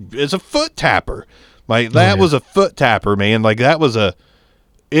it's a foot tapper. Like, that was a foot tapper, man. Like,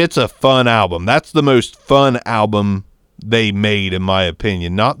 it's a fun album. That's the most fun album they made, in my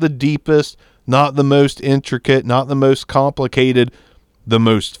opinion. Not the deepest, not the most intricate, not the most complicated, the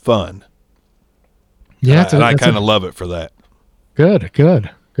most fun. Yeah. And I kind of love it for that. Good.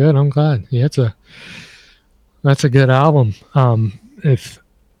 I'm glad. Yeah, that's a good album. If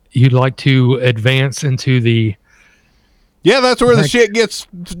you'd like to advance into the... Yeah, that's where the shit gets.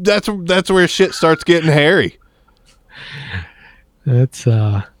 That's where shit starts getting hairy. It's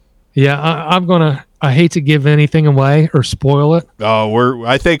I'm gonna. I hate to give anything away or spoil it. Oh,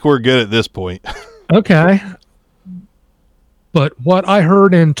 I think we're good at this point. Okay. But what I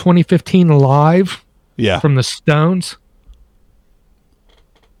heard in 2015 live, from the Stones,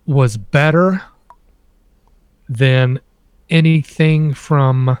 was better than anything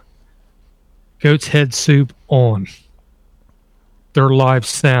from Goat's Head Soup on. Their live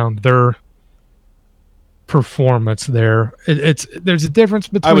sound, their performance there. There's a difference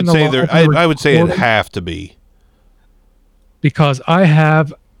between. I would say it'd have to be, because I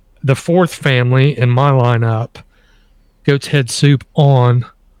have the fourth family in my lineup: Goat's Head Soup on,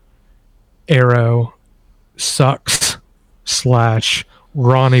 Arrow, sucks /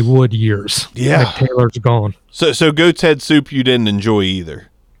 Ronnie Wood years. Yeah. Like Taylor's gone. So Goat's Head Soup you didn't enjoy either.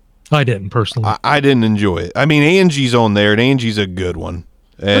 I didn't personally. I didn't enjoy it. I mean, Angie's on there, and Angie's a good one.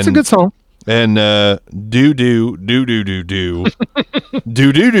 And, That's a good song. And do do do do do do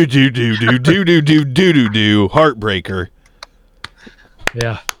do do do do do do do do do do do Heartbreaker.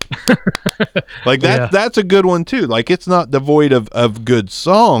 Yeah. Like that. Yeah. That's a good one too. Like it's not devoid of good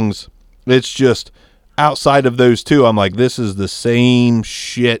songs. It's just outside of those two, I'm like, this is the same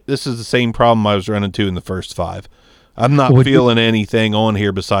shit. This is the same problem I was running into in the first 5. I'm not feeling anything on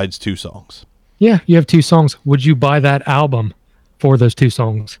here besides 2 songs. Yeah, you have 2 songs. Would you buy that album for those 2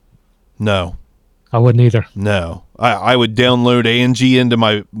 songs? No. I wouldn't either. No. I would download Angie into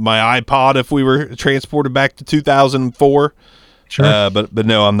my iPod if we were transported back to 2004. Sure. But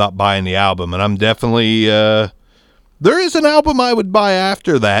no, I'm not buying the album. And I'm definitely... there is an album I would buy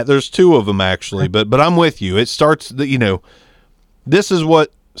after that. There's 2 of them, actually. But I'm with you. It starts... this is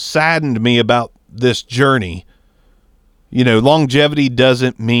what saddened me about this journey. Longevity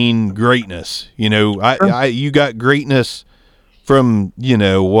doesn't mean greatness. Sure. You got greatness from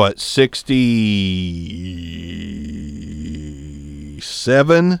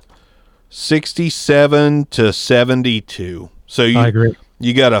 67 to 72. So I agree.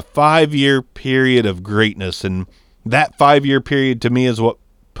 You got a 5-year period of greatness, and that 5-year period to me is what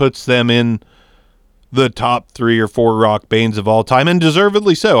puts them in the top 3 or 4 rock bands of all time, and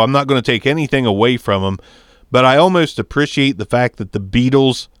deservedly so. I'm not going to take anything away from them. But I almost appreciate the fact that the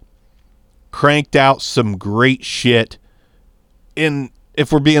Beatles cranked out some great shit in,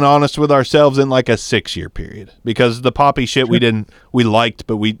 if we're being honest with ourselves, in like a 6-year period. Because the poppy shit we liked,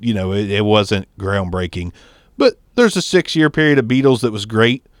 but it wasn't groundbreaking. But there's a 6-year period of Beatles that was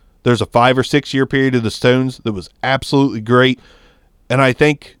great. There's a 5 or 6 year period of the Stones that was absolutely great. And I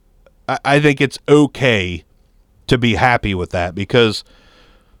think it's okay to be happy with that, because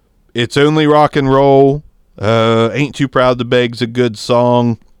it's only rock and roll. Ain't Too Proud to Beg's a good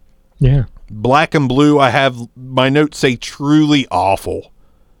song. Yeah. Black and Blue, I have my notes say truly awful.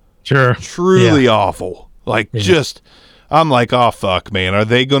 Sure. Truly awful. Like I'm like, oh fuck, man. Are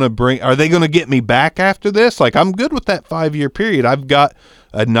they gonna get me back after this? Like, I'm good with that 5-year period. I've got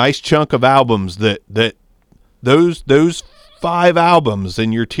a nice chunk of albums that those 5 albums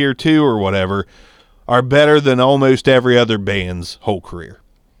in your tier 2 or whatever are better than almost every other band's whole career.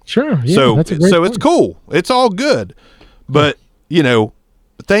 Sure. Yeah, So that's a great point. it's cool. It's all good. But,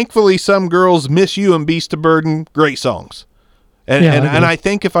 thankfully some girls Miss You and Beast of Burden, great songs. And I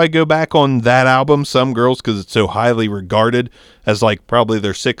think if I go back on that album, Some Girls, because it's so highly regarded as like probably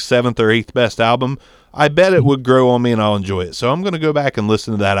their 6th, 7th, or 8th best album, I bet it would grow on me and I'll enjoy it. So I'm going to go back and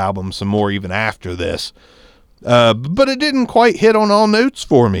listen to that album some more even after this. But it didn't quite hit on all notes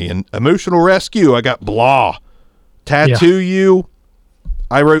for me. And Emotional Rescue, I got Blah. Tattoo You.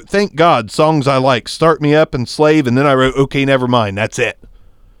 I wrote Thank God, songs I like, Start Me Up and Slave, and then I wrote Okay, Never Mind. That's it.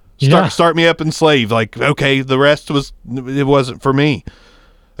 Start Me Up and Slave. Like, okay, the rest wasn't for me.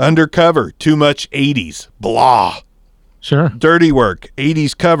 Undercover, Too Much 80s. Blah. Sure. Dirty Work,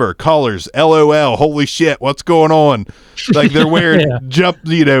 80s cover, Colors, LOL, holy shit, what's going on? Like they're wearing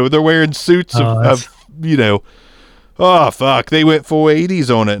they're wearing suits of oh fuck, they went full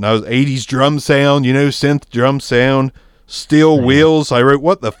 80s on it, and I was 80s drum sound, synth drum sound. Steel Wheels, I wrote,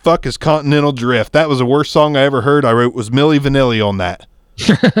 what the fuck is Continental Drift? That was the worst song I ever heard. I wrote was Milli Vanilli on that.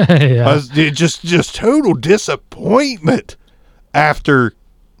 Just total disappointment after,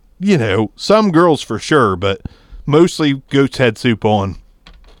 Some Girls for sure, but mostly Goat's Head Soup on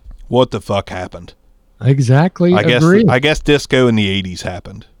what the fuck happened. Exactly. I guess disco in the 80s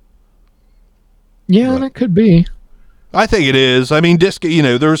happened. Yeah, that could be. I think it is. I mean, disco,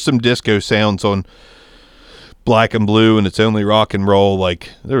 there was some disco sounds on Black and Blue, and It's Only Rock and Roll.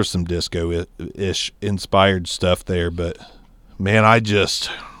 Like, there was some disco-ish inspired stuff there, but man,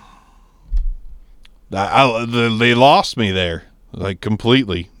 they lost me there, like,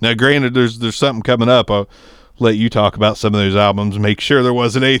 completely. Now, granted, there's something coming up. I'll let you talk about some of those albums, make sure there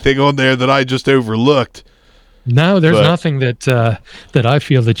wasn't anything on there that I just overlooked. No, there's nothing that I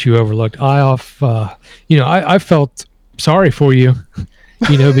feel that you overlooked. I felt sorry for you,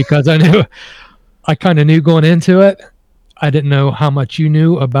 because I kind of knew going into it. I didn't know how much you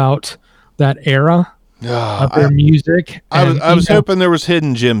knew about that era of their music. I was hoping there was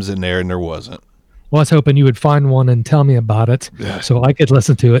hidden gems in there, and there wasn't. Well, I was hoping you would find one and tell me about it so I could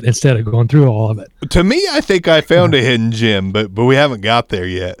listen to it instead of going through all of it. To me, I think I found a hidden gem, but we haven't got there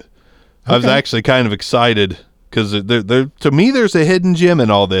yet. Okay. I was actually kind of excited because to me, there's a hidden gem in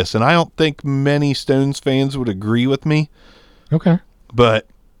all this, and I don't think many Stones fans would agree with me. Okay. But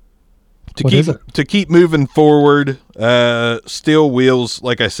What is it? To keep moving forward, Steel Wheels,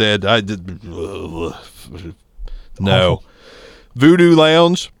 like I said, I did no. Awful. Voodoo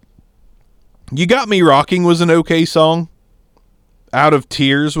Lounge. You Got Me Rocking was an okay song. Out of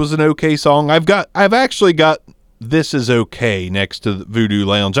Tears was an okay song. I've actually got This Is Okay next to Voodoo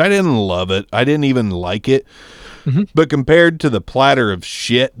Lounge. I didn't love it. I didn't even like it. Mm-hmm. But compared to the platter of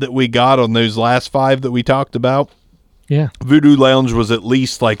shit that we got on those last 5 that we talked about, Yeah. Voodoo Lounge was at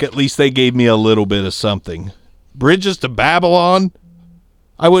least they gave me a little bit of something. Bridges to Babylon,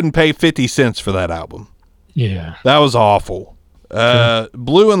 I wouldn't pay 50 cents for that album. Yeah. That was awful.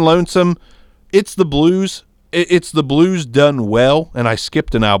 Blue and Lonesome, it's the blues. It's the blues done well, and I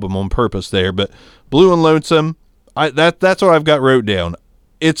skipped an album on purpose there, but Blue and Lonesome, that's what I've got wrote down.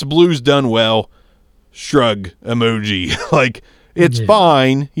 It's blues done well, shrug emoji. Like, it's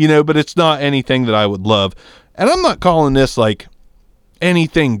fine, but it's not anything that I would love. And I'm not calling this like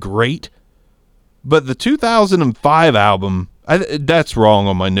anything great, but the 2005 album, that's wrong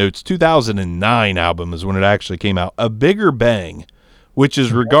on my notes. 2009 album is when it actually came out. A Bigger Bang, which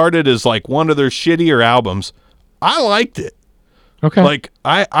is regarded as like one of their shittier albums. I liked it. Okay. Like,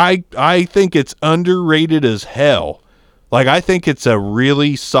 I think it's underrated as hell. Like, I think it's a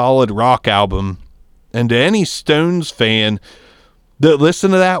really solid rock album. And to any Stones fan that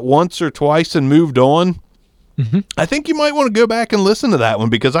listened to that once or twice and moved on, I think you might want to go back and listen to that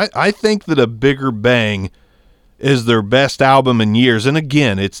one, because I think that A Bigger Bang is their best album in years. And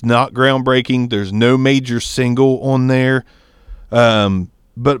again, it's not groundbreaking. There's no major single on there.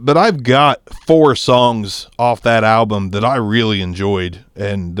 But I've got 4 songs off that album that I really enjoyed,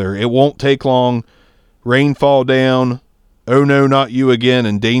 and It Won't Take Long, Rain Fall Down, Oh No, Not You Again,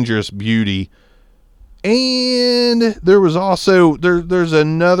 and Dangerous Beauty. And there was also there's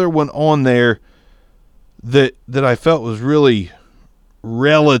another one on there that I felt was really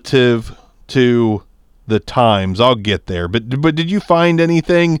relative to the times. I'll get there. But did you find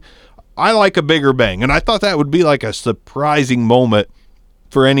anything? I like A Bigger Bang, and I thought that would be like a surprising moment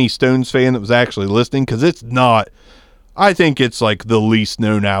for any Stones fan that was actually listening, because it's not. I think it's like the least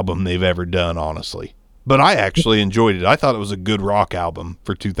known album they've ever done, honestly. But I actually enjoyed it. I thought it was a good rock album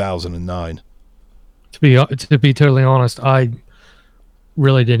for 2009. To be totally honest, I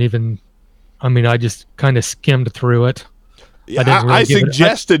really didn't even. I mean, I just kind of skimmed through it. I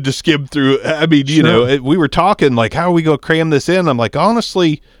suggested to skim through. I mean, we were talking like, how are we going to cram this in? I'm like,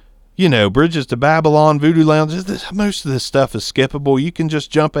 honestly, Bridges to Babylon, Voodoo Lounge, most of this stuff is skippable. You can just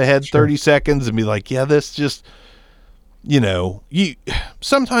jump ahead 30 seconds and be like, yeah, this just,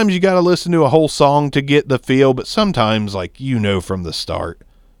 sometimes you got to listen to a whole song to get the feel, but sometimes, like, from the start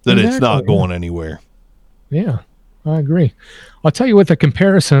that it's not going anywhere. Yeah, I agree. I'll tell you with a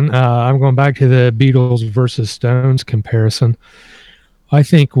comparison, I'm going back to the Beatles versus Stones comparison. I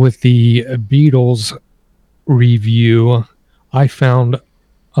think with the Beatles review, I found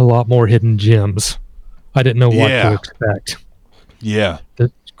a lot more hidden gems. I didn't know what to expect. Yeah.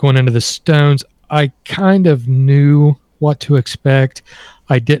 Going into the Stones, I kind of knew what to expect.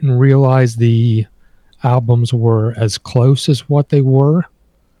 I didn't realize the albums were as close as what they were,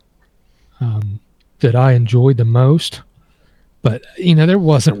 that I enjoyed the most. But, there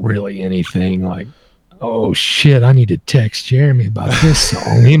wasn't really anything like, oh, shit, I need to text Jeremy about this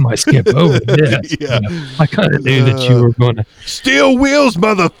song. He might skip over this. Yeah. I kind of knew that you were going to. Steel Wheels,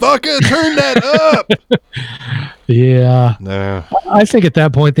 motherfucker, turn that up. Yeah. No. I think at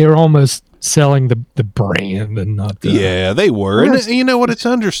that point they were almost selling the brand and not the. Yeah, they were. And you know what? It's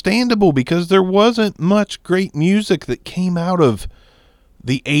understandable, because there wasn't much great music that came out of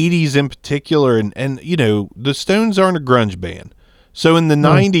the 80s in particular. And the Stones aren't a grunge band. So in the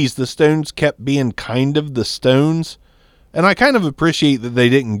 90s, the Stones kept being kind of the Stones. And I kind of appreciate that they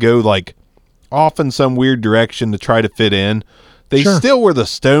didn't go like off in some weird direction to try to fit in. They still were the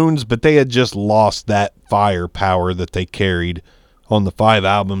Stones, but they had just lost that firepower that they carried on the 5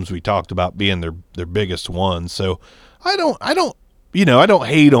 albums we talked about being their biggest ones. So I don't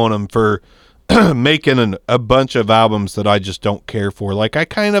hate on them for making a bunch of albums that I just don't care for. Like, I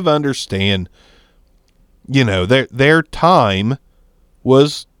kind of understand, their time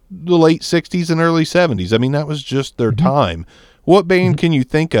was the late 60s and early 70s. I mean, that was just their time. What band can you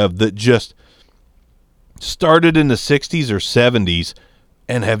think of that just started in the 60s or 70s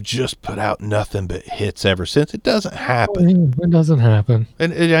and have just put out nothing but hits ever since? It doesn't happen. It doesn't happen.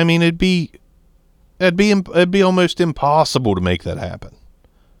 And it'd be almost impossible to make that happen.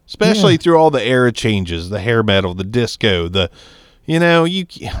 Especially through all the era changes, the hair metal, the disco,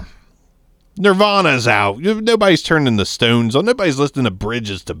 Nirvana's out. Nobody's turning the Stones on. Nobody's listening to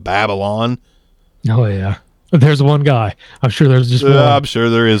Bridges to Babylon. Oh, yeah. There's one guy. I'm sure there's just one. I'm sure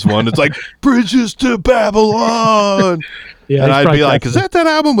there is one. It's like Bridges to Babylon. Yeah, And he's I'd probably be like, got is that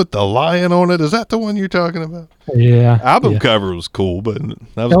album with the lion on it? Is that the one you're talking about? Yeah. Album yeah. cover was cool, but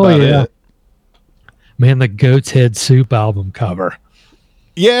that was Oh, about yeah. it. Man, the Goat's Head Soup album cover.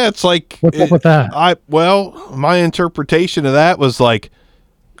 Yeah, it's like What's up with that? My interpretation of that was like,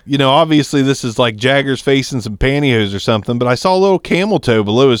 obviously this is like Jagger's facing some pantyhose or something, but I saw a little camel toe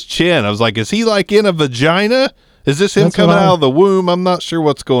below his chin. I was like, is he like in a vagina? Is this him That's coming what out of the womb? I'm not sure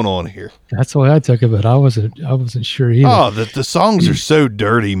what's going on here. That's the way I took it, but I wasn't sure either. Oh, the songs are so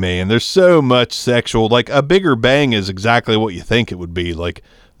dirty, man. There's so much sexual. Like a bigger bang is exactly what you think it would be. Like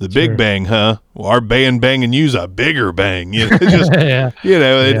the Sure. big bang, huh? Well, our band banging you's a bigger bang. Just yeah.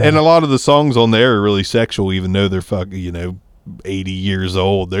 and a lot of the songs on there are really sexual, even though they're fucking 80 years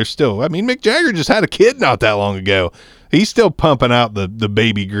old. They're still. I mean, Mick Jagger just had a kid not that long ago. He's still pumping out the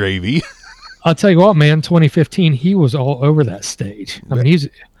baby gravy. I'll tell you what, man, 2015, he was all over that stage. I mean,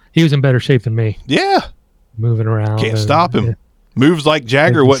 he was in better shape than me, Yeah, moving around. can't and- stop him. yeah, Moves like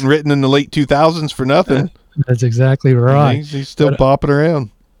Jagger wasn't written in the late 2000s for nothing. that's exactly right. He's still But- popping around.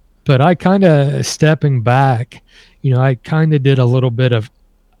 But I kind of, stepping back, I kind of did a little bit of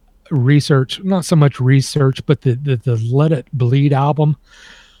research, not so much research, but the Let It Bleed album.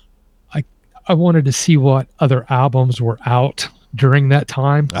 I wanted to see what other albums were out during that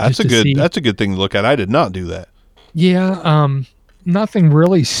time. That's just to see. that's a good thing to look at. I did not do that. Yeah, nothing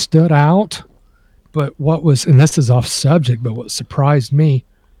really stood out, but and this is off subject, but what surprised me,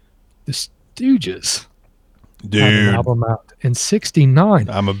 the Stooges had an Dude, album out in '69.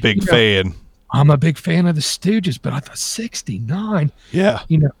 I'm a big You know, fan. I'm a big fan of the Stooges, but I thought '69. Yeah.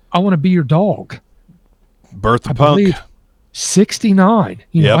 I Want to Be Your Dog. Birth I of Punk. believe 69.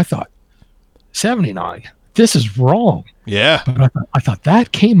 Yep. I thought 79. This is wrong. Yeah. But I thought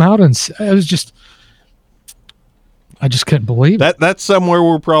that came out and it was just. I just couldn't believe it. That's somewhere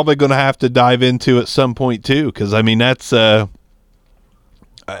we're probably going to have to dive into at some point too, because I mean that's that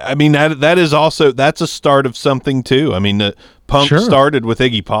is also that's a start of something too. I mean, the punk Sure. started with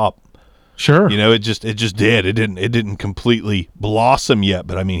Iggy Pop. Sure. It just did. It didn't completely blossom yet,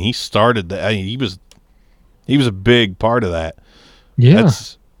 but I mean, he started that. I mean, he was a big part of that. Yeah.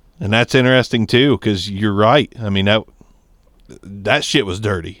 That's interesting too, because you're right. I mean that shit was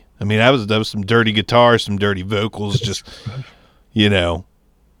dirty. I mean, that was some dirty guitar, some dirty vocals, just yeah.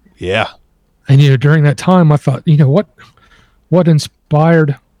 And during that time, I thought, what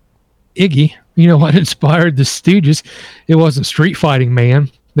inspired Iggy? What inspired the Stooges? It wasn't Street Fighting Man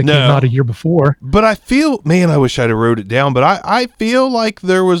that No. came out a year before. But I feel, man, I wish I'd have wrote it down. But I feel like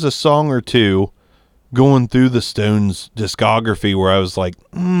there was a song or two going through the Stones discography where I was like,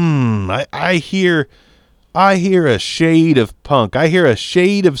 I hear a shade of punk. I hear a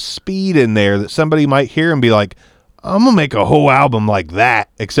shade of speed in there that somebody might hear and be like, I'm gonna make a whole album like that,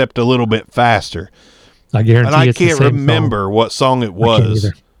 except a little bit faster. I guarantee And I it's the can't same remember what song it song. I can't was,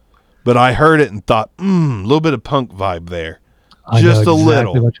 either. but I heard it and thought, a little bit of punk vibe there. I Just know a exactly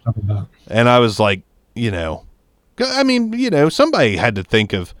little. what you're talking about. And I was like, I mean, somebody had to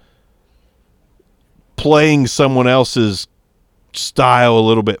think of playing someone else's style a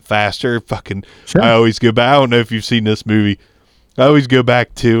little bit faster. Fucking, Sure. I always go back. I don't know if you've seen this movie. I always go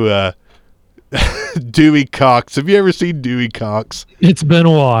back to Dewey Cox. Have you ever seen Dewey Cox? It's been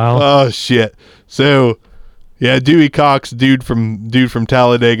a while. Oh shit. So, yeah, Dewey Cox, dude from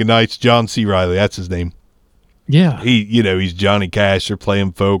Talladega Nights, John C. Reilly. That's his name. Yeah. He's Johnny Cash. They're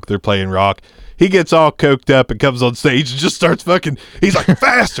playing folk. They're playing rock. He gets all coked up and comes on stage and just starts fucking. He's like,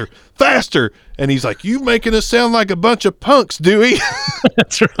 faster, faster. And he's like, you making us sound like a bunch of punks, Dewey.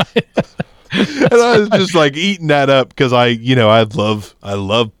 That's right. And I was just like eating that up because I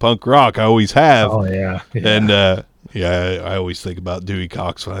love punk rock. I always have. Oh, yeah. And I always think about Dewey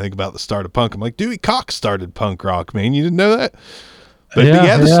Cox when I think about the start of punk. I'm like, Dewey Cox started punk rock, man. You didn't know that? But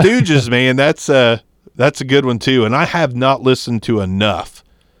Yeah, the yeah. Stooges, man, that's a good one too. And I have not listened to enough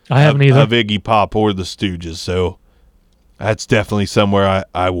I haven't either. of Iggy Pop or the Stooges, so that's definitely somewhere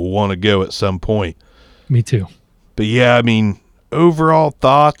I will want to go at some point. Me too. But yeah, I mean, overall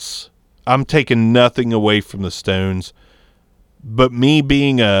thoughts, I'm taking nothing away from the Stones, but me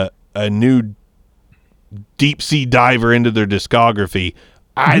being a new deep sea diver into their discography,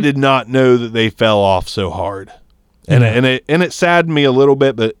 I did not know that they fell off so hard. And it saddened me a little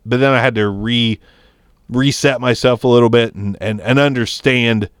bit, but then I had to reset myself a little bit and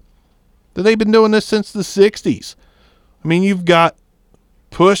understand that they've been doing this since the 60s. I mean, you've got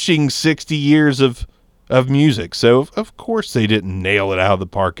pushing 60 years of music. So of course they didn't nail it out of the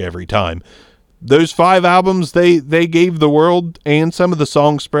park every time. Those 5 albums they gave the world, and some of the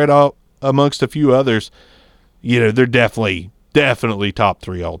songs spread out amongst a few others, they're definitely top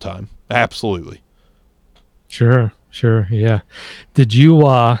 3 all time. Absolutely. Sure, yeah. Did you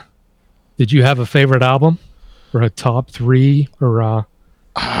have a favorite album or a top 3 or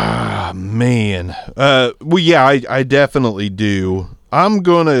Man. Well, yeah, I definitely do. I'm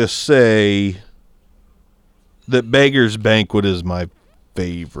gonna say that Beggar's Banquet is my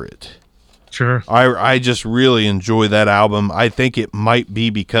favorite. Sure. I just really enjoy that album. I think it might be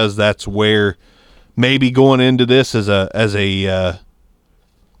because that's where maybe going into this as a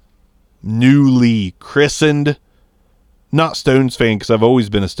newly christened, not Stones fan, because I've always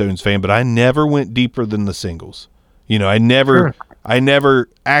been a Stones fan, but I never went deeper than the singles. I never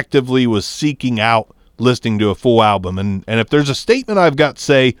actively was seeking out listening to a full album. And if there's a statement I've got to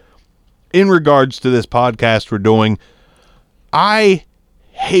say in regards to this podcast we're doing, I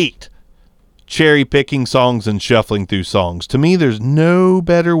hate cherry picking songs and shuffling through songs. To me, there's no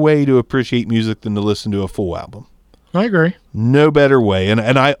better way to appreciate music than to listen to a full album. I agree. No better way. And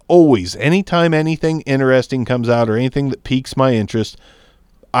I always, anytime anything interesting comes out or anything that piques my interest,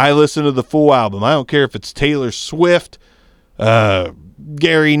 I listen to the full album. I don't care if it's Taylor Swift,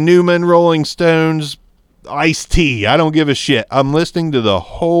 Gary Newman, Rolling Stones, Ice-T. I don't give a shit. I'm listening to the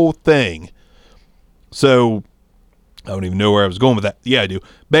whole thing. So, I don't even know where I was going with that. Yeah, I do.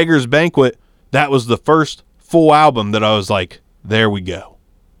 Beggar's Banquet, that was the first full album that I was like, there we go.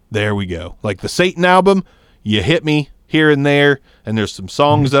 There we go. Like the Satan album, you hit me here and there, and there's some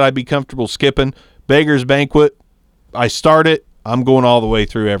songs that I'd be comfortable skipping. Beggar's Banquet, I start it, I'm going all the way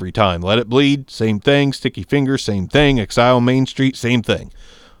through every time. Let It Bleed, same thing. Sticky Fingers, same thing. Exile on Main Street, same thing.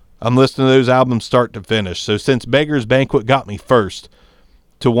 I'm listening to those albums start to finish. So since Beggar's Banquet got me first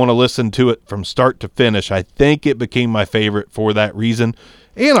to want to listen to it from start to finish, I think it became my favorite for that reason.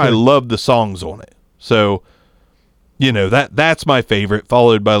 And I love the songs on it. So, that's my favorite,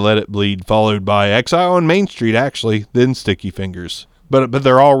 followed by Let It Bleed, followed by Exile on Main Street, actually, then Sticky Fingers. But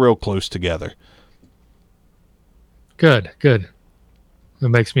they're all real close together. Good. It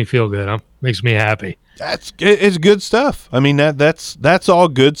makes me feel good. Makes me happy. It's good stuff. I mean, that's all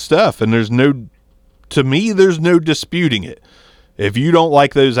good stuff. And there's no disputing it. If you don't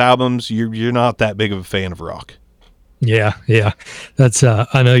like those albums, you're not that big of a fan of rock. Yeah. That's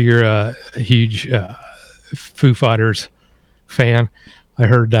I know you're a huge Foo Fighters fan. I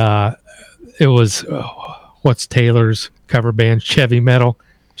heard it was what's Taylor's cover band, Chevy Metal.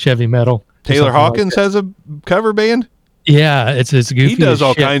 Taylor Hawkins has a cover band? Yeah, it's goofy. He does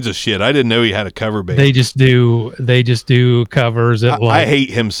all kinds of shit. I didn't know he had a cover band. They just do covers. I hate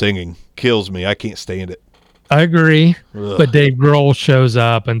him singing. Kills me. I can't stand it. I agree. Ugh. But Dave Grohl shows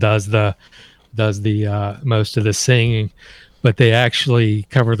up and does the most of the singing, but they actually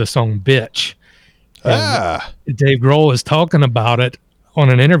cover the song Bitch. Dave Grohl was talking about it on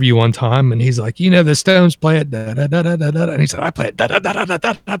an interview one time, and he's like, the Stones play it, da, da, da, da, da, da, and he said, I play it, da, da, da, da, da,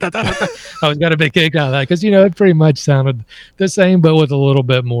 da, da, da, da. I was got a big kick out of that because it pretty much sounded the same, but with a little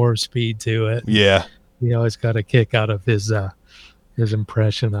bit more speed to it. Yeah, he always got a kick out of his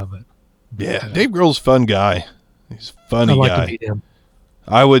impression of it. Yeah, Dave Grohl's a fun guy. He's a funny I'd like guy. to meet him.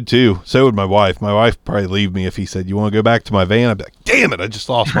 I would too. So would my wife. My wife would probably leave me if he said, "You want to go back to my van?" I'd be like, "Damn it, I just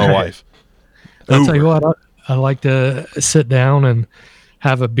lost my wife." I'll tell you what, I like to sit down and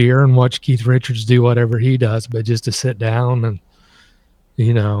have a beer and watch Keith Richards do whatever he does, but just to sit down and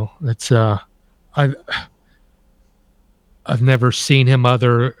it's I've never seen him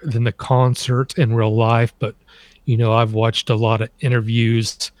other than the concert in real life, but I've watched a lot of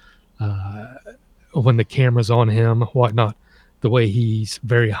interviews when the camera's on him, whatnot, the way he's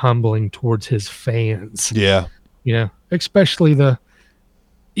very humbling towards his fans. Yeah. Especially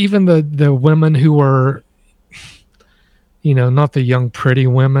even the women who were, not the young pretty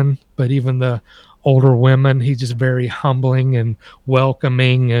women, but even the older women, he's just very humbling and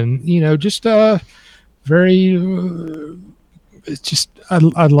welcoming and, just very, it's just,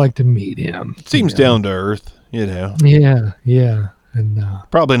 I'd like to meet him. Seems down to earth, Yeah. And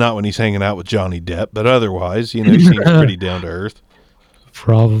probably not when he's hanging out with Johnny Depp, but otherwise, he seems pretty down to earth.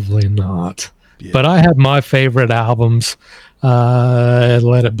 Probably not. Yeah. But I have my favorite albums.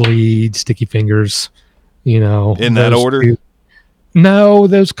 Let It Bleed, Sticky Fingers, In that order? Two. No,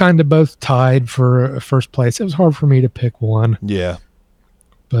 those kind of both tied for first place. It was hard for me to pick one. Yeah.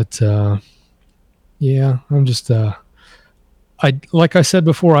 But I'm just like I said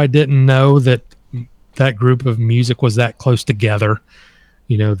before, I didn't know that group of music was that close together.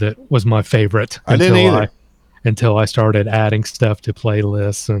 That was my favorite. I didn't either. Until I started adding stuff to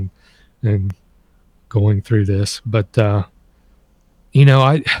playlists and going through this. But I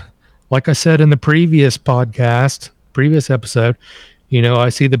like I said in the previous episode, I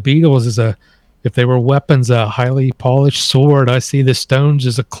see the Beatles as a if they were weapons, a highly polished sword. I see the Stones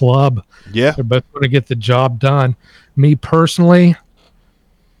as a club. Yeah. They're both going to get the job done. Me personally,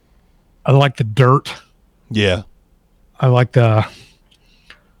 I like the Dirt. Yeah. I like the...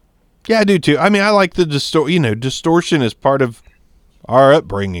 Yeah, I do too. I mean, I like the distortion is part of our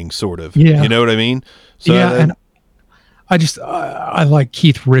upbringing, sort of. Yeah. You know what I mean? So yeah, and I like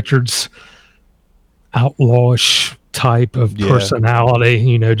Keith Richards' outlawish type of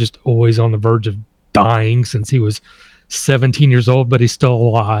personality, just always on the verge of dying since he was 17 years old, but he's still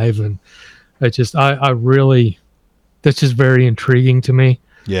alive. And I really, that's just very intriguing to me.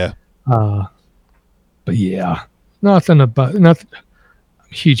 Yeah. But yeah, nothing. I'm a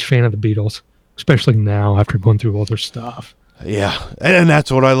huge fan of the Beatles, especially now after going through all their stuff. Yeah. And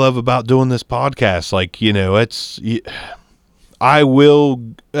that's what I love about doing this podcast. Like, I will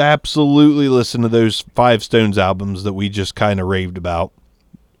absolutely listen to those Five Stones albums that we just kind of raved about.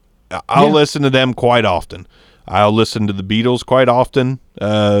 I'll listen to them quite often. I'll listen to the Beatles quite often.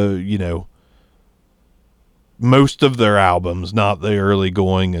 Most of their albums, not the early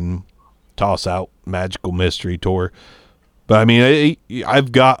going and toss out Magical Mystery Tour. But I mean,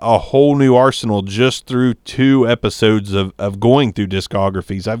 I've got a whole new arsenal just through 2 episodes of going through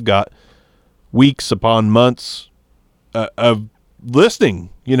discographies. I've got weeks upon months of listening.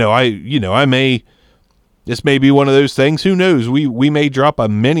 This may be one of those things. Who knows? We may drop a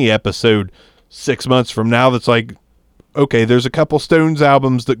mini episode 6 months from now that's like, okay, there's a couple Stones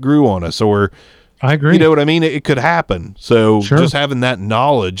albums that grew on us, or I agree. You know what I mean? It could happen. So Sure. Just having that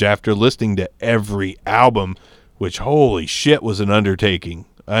knowledge after listening to every album, which holy shit was an undertaking.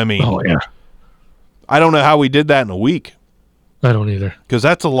 I mean, I don't know how we did that in a week. I don't either. Because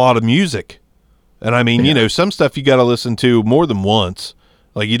that's a lot of music. And I mean, some stuff you got to listen to more than once.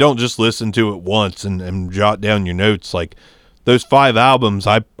 Like, you don't just listen to it once and jot down your notes. Like, those 5 albums,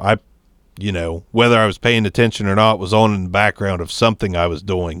 I whether I was paying attention or not, was on in the background of something I was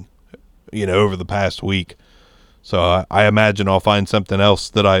doing, over the past week. So I imagine I'll find something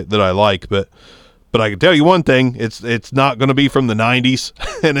else that I like. But I can tell you one thing, it's not going to be from the 90s,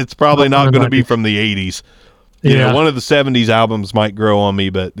 and it's probably not going to be from the 80s. One of the 70s albums might grow on me,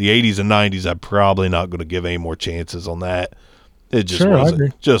 but the 80s and 90s, I'm probably not going to give any more chances on that. It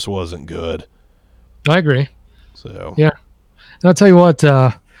just wasn't good. I agree. So yeah, and I'll tell you what,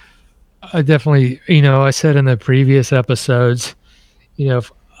 I definitely, I said in the previous episodes,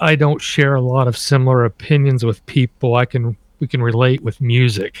 if I don't share a lot of similar opinions with people, we can relate with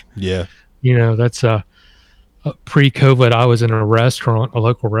music. Yeah. That's pre-COVID. I was in a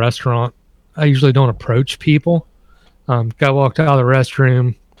local restaurant. I usually don't approach people. Guy walked out of the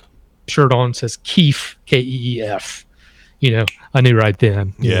restroom, shirt on, says Keef, Keef. I knew right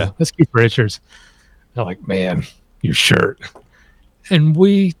then. That's Keith Richards. I'm like, man, your shirt. And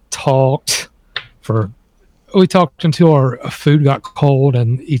we talked until our food got cold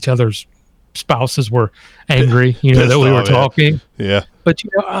and each other's spouses were angry, that we were talking. Yeah. But,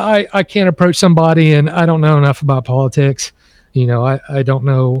 I can't approach somebody and I don't know enough about politics. I don't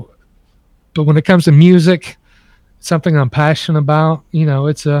know. But when it comes to music, something I'm passionate about,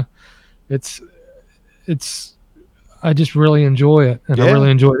 I just really enjoy it. And I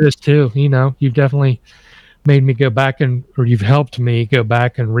really enjoy this too. You've definitely made me go back you've helped me go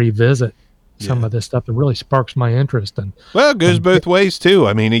back and revisit some of this stuff that really sparks my interest. And well, it goes both ways too.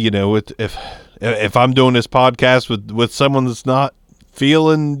 I mean, if I'm doing this podcast with someone that's not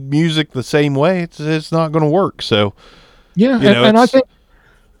feeling music the same way, it's not going to work. So and I think.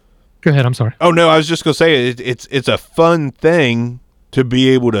 Go ahead. I'm sorry. Oh no, I was just going to say it's a fun thing to be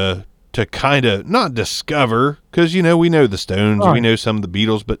able to kind of not discover, because we know the Stones, we know some of the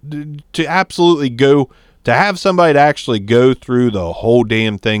Beatles, but to absolutely to have somebody to actually go through the whole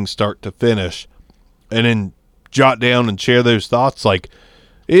damn thing start to finish and then jot down and share those thoughts, like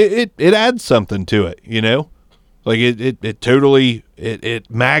it adds something to it, like it totally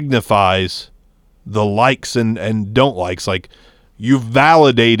magnifies the likes and don't likes. Like, you've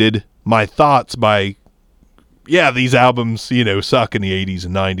validated my thoughts by these albums, suck in the 80s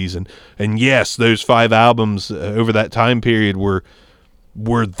and 90s, and yes, those 5 albums over that time period were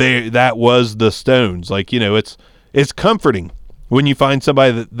there. That was the Stones. Like, it's comforting when you find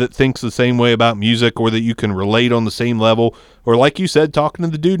somebody that thinks the same way about music, or that you can relate on the same level, or like you said, talking to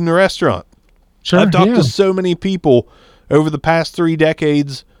the dude in the restaurant. Sure, I've talked to so many people over the past 3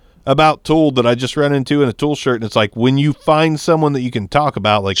 decades about Tool that I just run into in a Tool shirt, and it's like, when you find someone that you can talk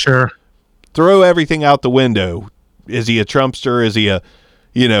about, like, sure, throw everything out the window. Is he a Trumpster? Is he a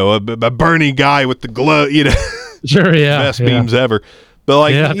Bernie guy with the glow? Sure, yeah, best memes ever.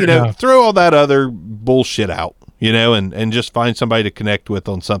 But throw all that other bullshit out. and just find somebody to connect with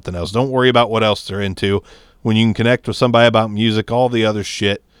on something else. Don't worry about what else they're into. When you can connect with somebody about music, all the other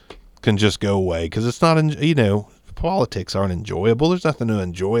shit can just go away, because it's not, politics aren't enjoyable. There's nothing to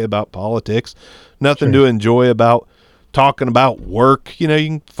enjoy about politics, nothing to enjoy about talking about work. You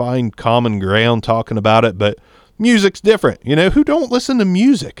can find common ground talking about it, but music's different. Who don't listen to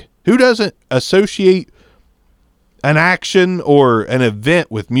music? Who doesn't associate an action or an event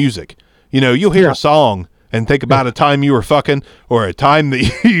with music? You'll hear a song and think about a time you were fucking, or a time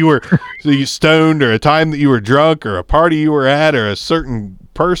that you were stoned, or a time that you were drunk, or a party you were at, or a certain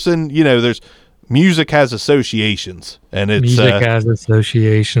person. There's music has associations, and it's music has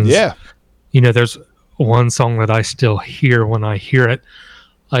associations. Yeah. There's one song that I still hear. When I hear it,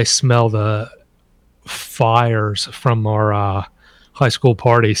 I smell the fires from our high school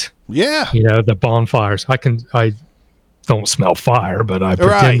parties. Yeah. The bonfires. I don't smell fire, but I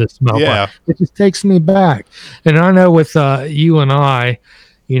pretend to smell fire. It just takes me back. And I know with you and I,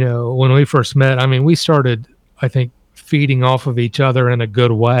 when we first met, we started, I think, feeding off of each other in a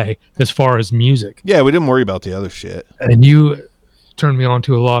good way as far as music. Yeah, we didn't worry about the other shit. And you turned me on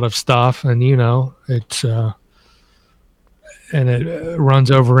to a lot of stuff, and it's and it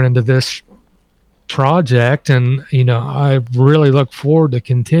runs over into this project, and I really look forward to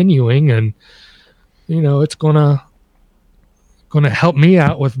continuing, and it's gonna help me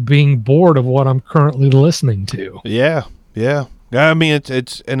out with being bored of what I'm currently listening to. Yeah.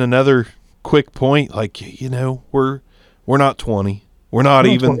 It's in another quick point, like, we're not 20. We're not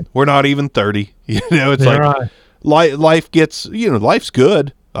even 30. It's life gets, life's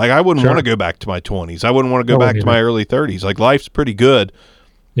good. Like, I wouldn't want to go back to my 20s. I wouldn't want to go back to my early 30s. Like, life's pretty good.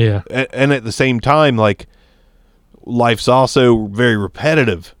 Yeah. And at the same time, like, life's also very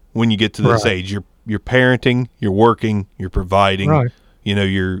repetitive when you get to this age. You're parenting, you're working, you're providing,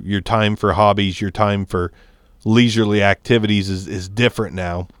 your time for hobbies, your time for leisurely activities is different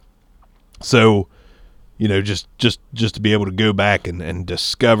now. So, just to be able to go back and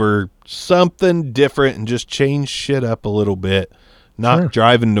discover something different and just change shit up a little bit, not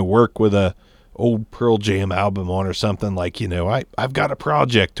driving to work with a old Pearl Jam album on or something. Like, I've got a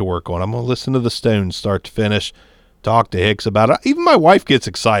project to work on. I'm going to listen to the Stones start to finish, talk to Hicks about it. Even my wife gets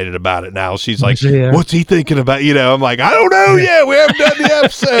excited about it now. She's like, what's he thinking about? I'm like, I don't know yet. We haven't done the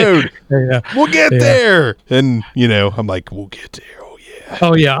episode. We'll get there. And, I'm like, we'll get there.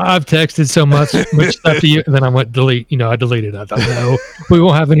 Oh yeah, I've texted so much stuff to you, and then I went delete. I deleted it. I thought, no, we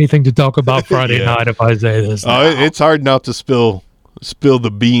won't have anything to talk about Friday night if I say this. Oh, it's hard not to spill the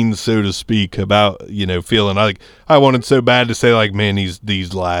beans, so to speak, about feeling like I wanted so bad to say, like, man, this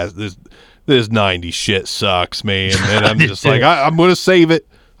 90s shit sucks, man, and I'm just like, I'm gonna save it.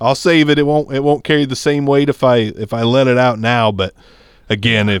 I'll save it. It won't carry the same weight if I let it out now, but.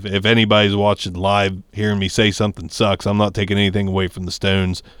 Again, if anybody's watching live, hearing me say something sucks, I'm not taking anything away from the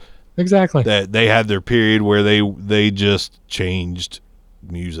Stones. Exactly. That they had their period where they just changed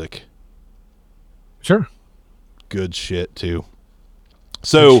music. Sure. Good shit too.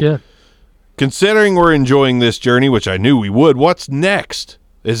 So, considering we're enjoying this journey, which I knew we would, what's next?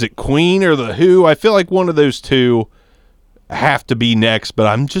 Is it Queen or The Who? I feel like one of those two have to be next, but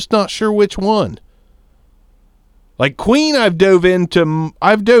I'm just not sure which one. Like Queen, I've dove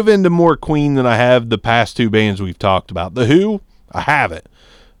into more Queen than I have the past two bands we've talked about. The Who, I haven't,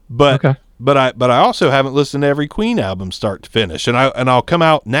 but I also haven't listened to every Queen album start to finish. And I'll come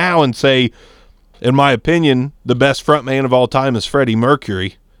out now and say, in my opinion, the best frontman of all time is Freddie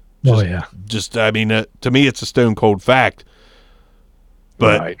Mercury. To me, it's a stone cold fact.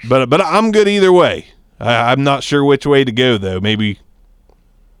 But I'm good either way. I'm not sure which way to go though. Maybe.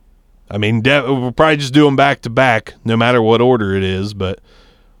 We'll probably just do them back to back, no matter what order it is. But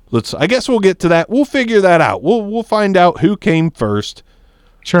I guess we'll get to that. We'll figure that out. We'll find out who came first.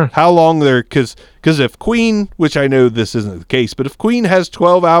 Sure. How long because if Queen, which I know this isn't the case, but if Queen has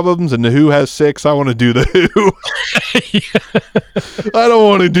 12 albums and The Who has 6, I want to do The Who. I don't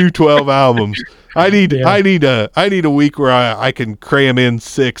want to do 12 albums. I need a week where I can cram in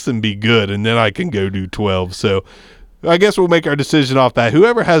 6 and be good, and then I can go do 12. So. I guess we'll make our decision off that.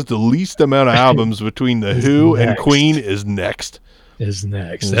 Whoever has the least amount of albums between The Who and Queen is next.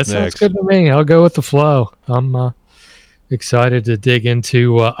 That sounds good to me. I'll go with the flow. I'm excited to dig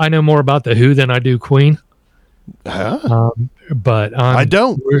into. I know more about The Who than I do Queen. But I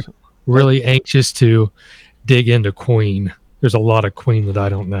don't. Really anxious to dig into Queen. There's a lot of Queen that I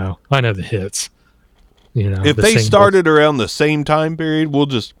don't know. I know the hits. If they started around the same time period,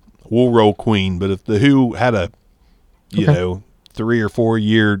 we'll roll Queen. But if The Who had a 3 or 4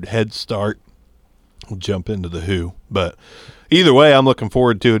 year head start, we'll jump into The Who. But either way, I'm looking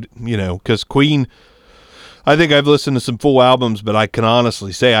forward to it, because Queen, I think I've listened to some full albums, but I can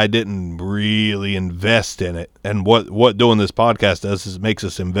honestly say I didn't really invest in it. And what doing this podcast does is it makes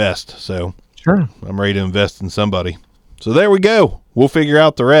us invest. So Sure. I'm ready to invest in somebody. So there we go. We'll figure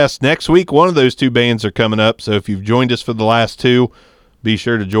out the rest. Next week, one of those two bands are coming up. So if you've joined us for the last two, be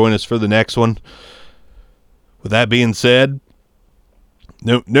sure to join us for the next one. With that being said,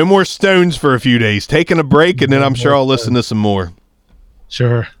 no more Stones for a few days. Taking a break, and then I'm sure I'll listen to some more.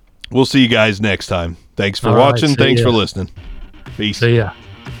 Sure. We'll see you guys next time. Thanks for All right, watching. see Thanks ya. for listening. Peace. See ya.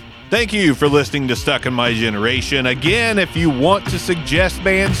 Thank you for listening to Stuck in My Generation. Again, if you want to suggest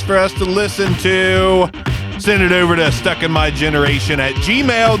bands for us to listen to, send it over to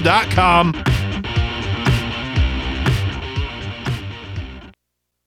stuckinmygeneration@gmail.com.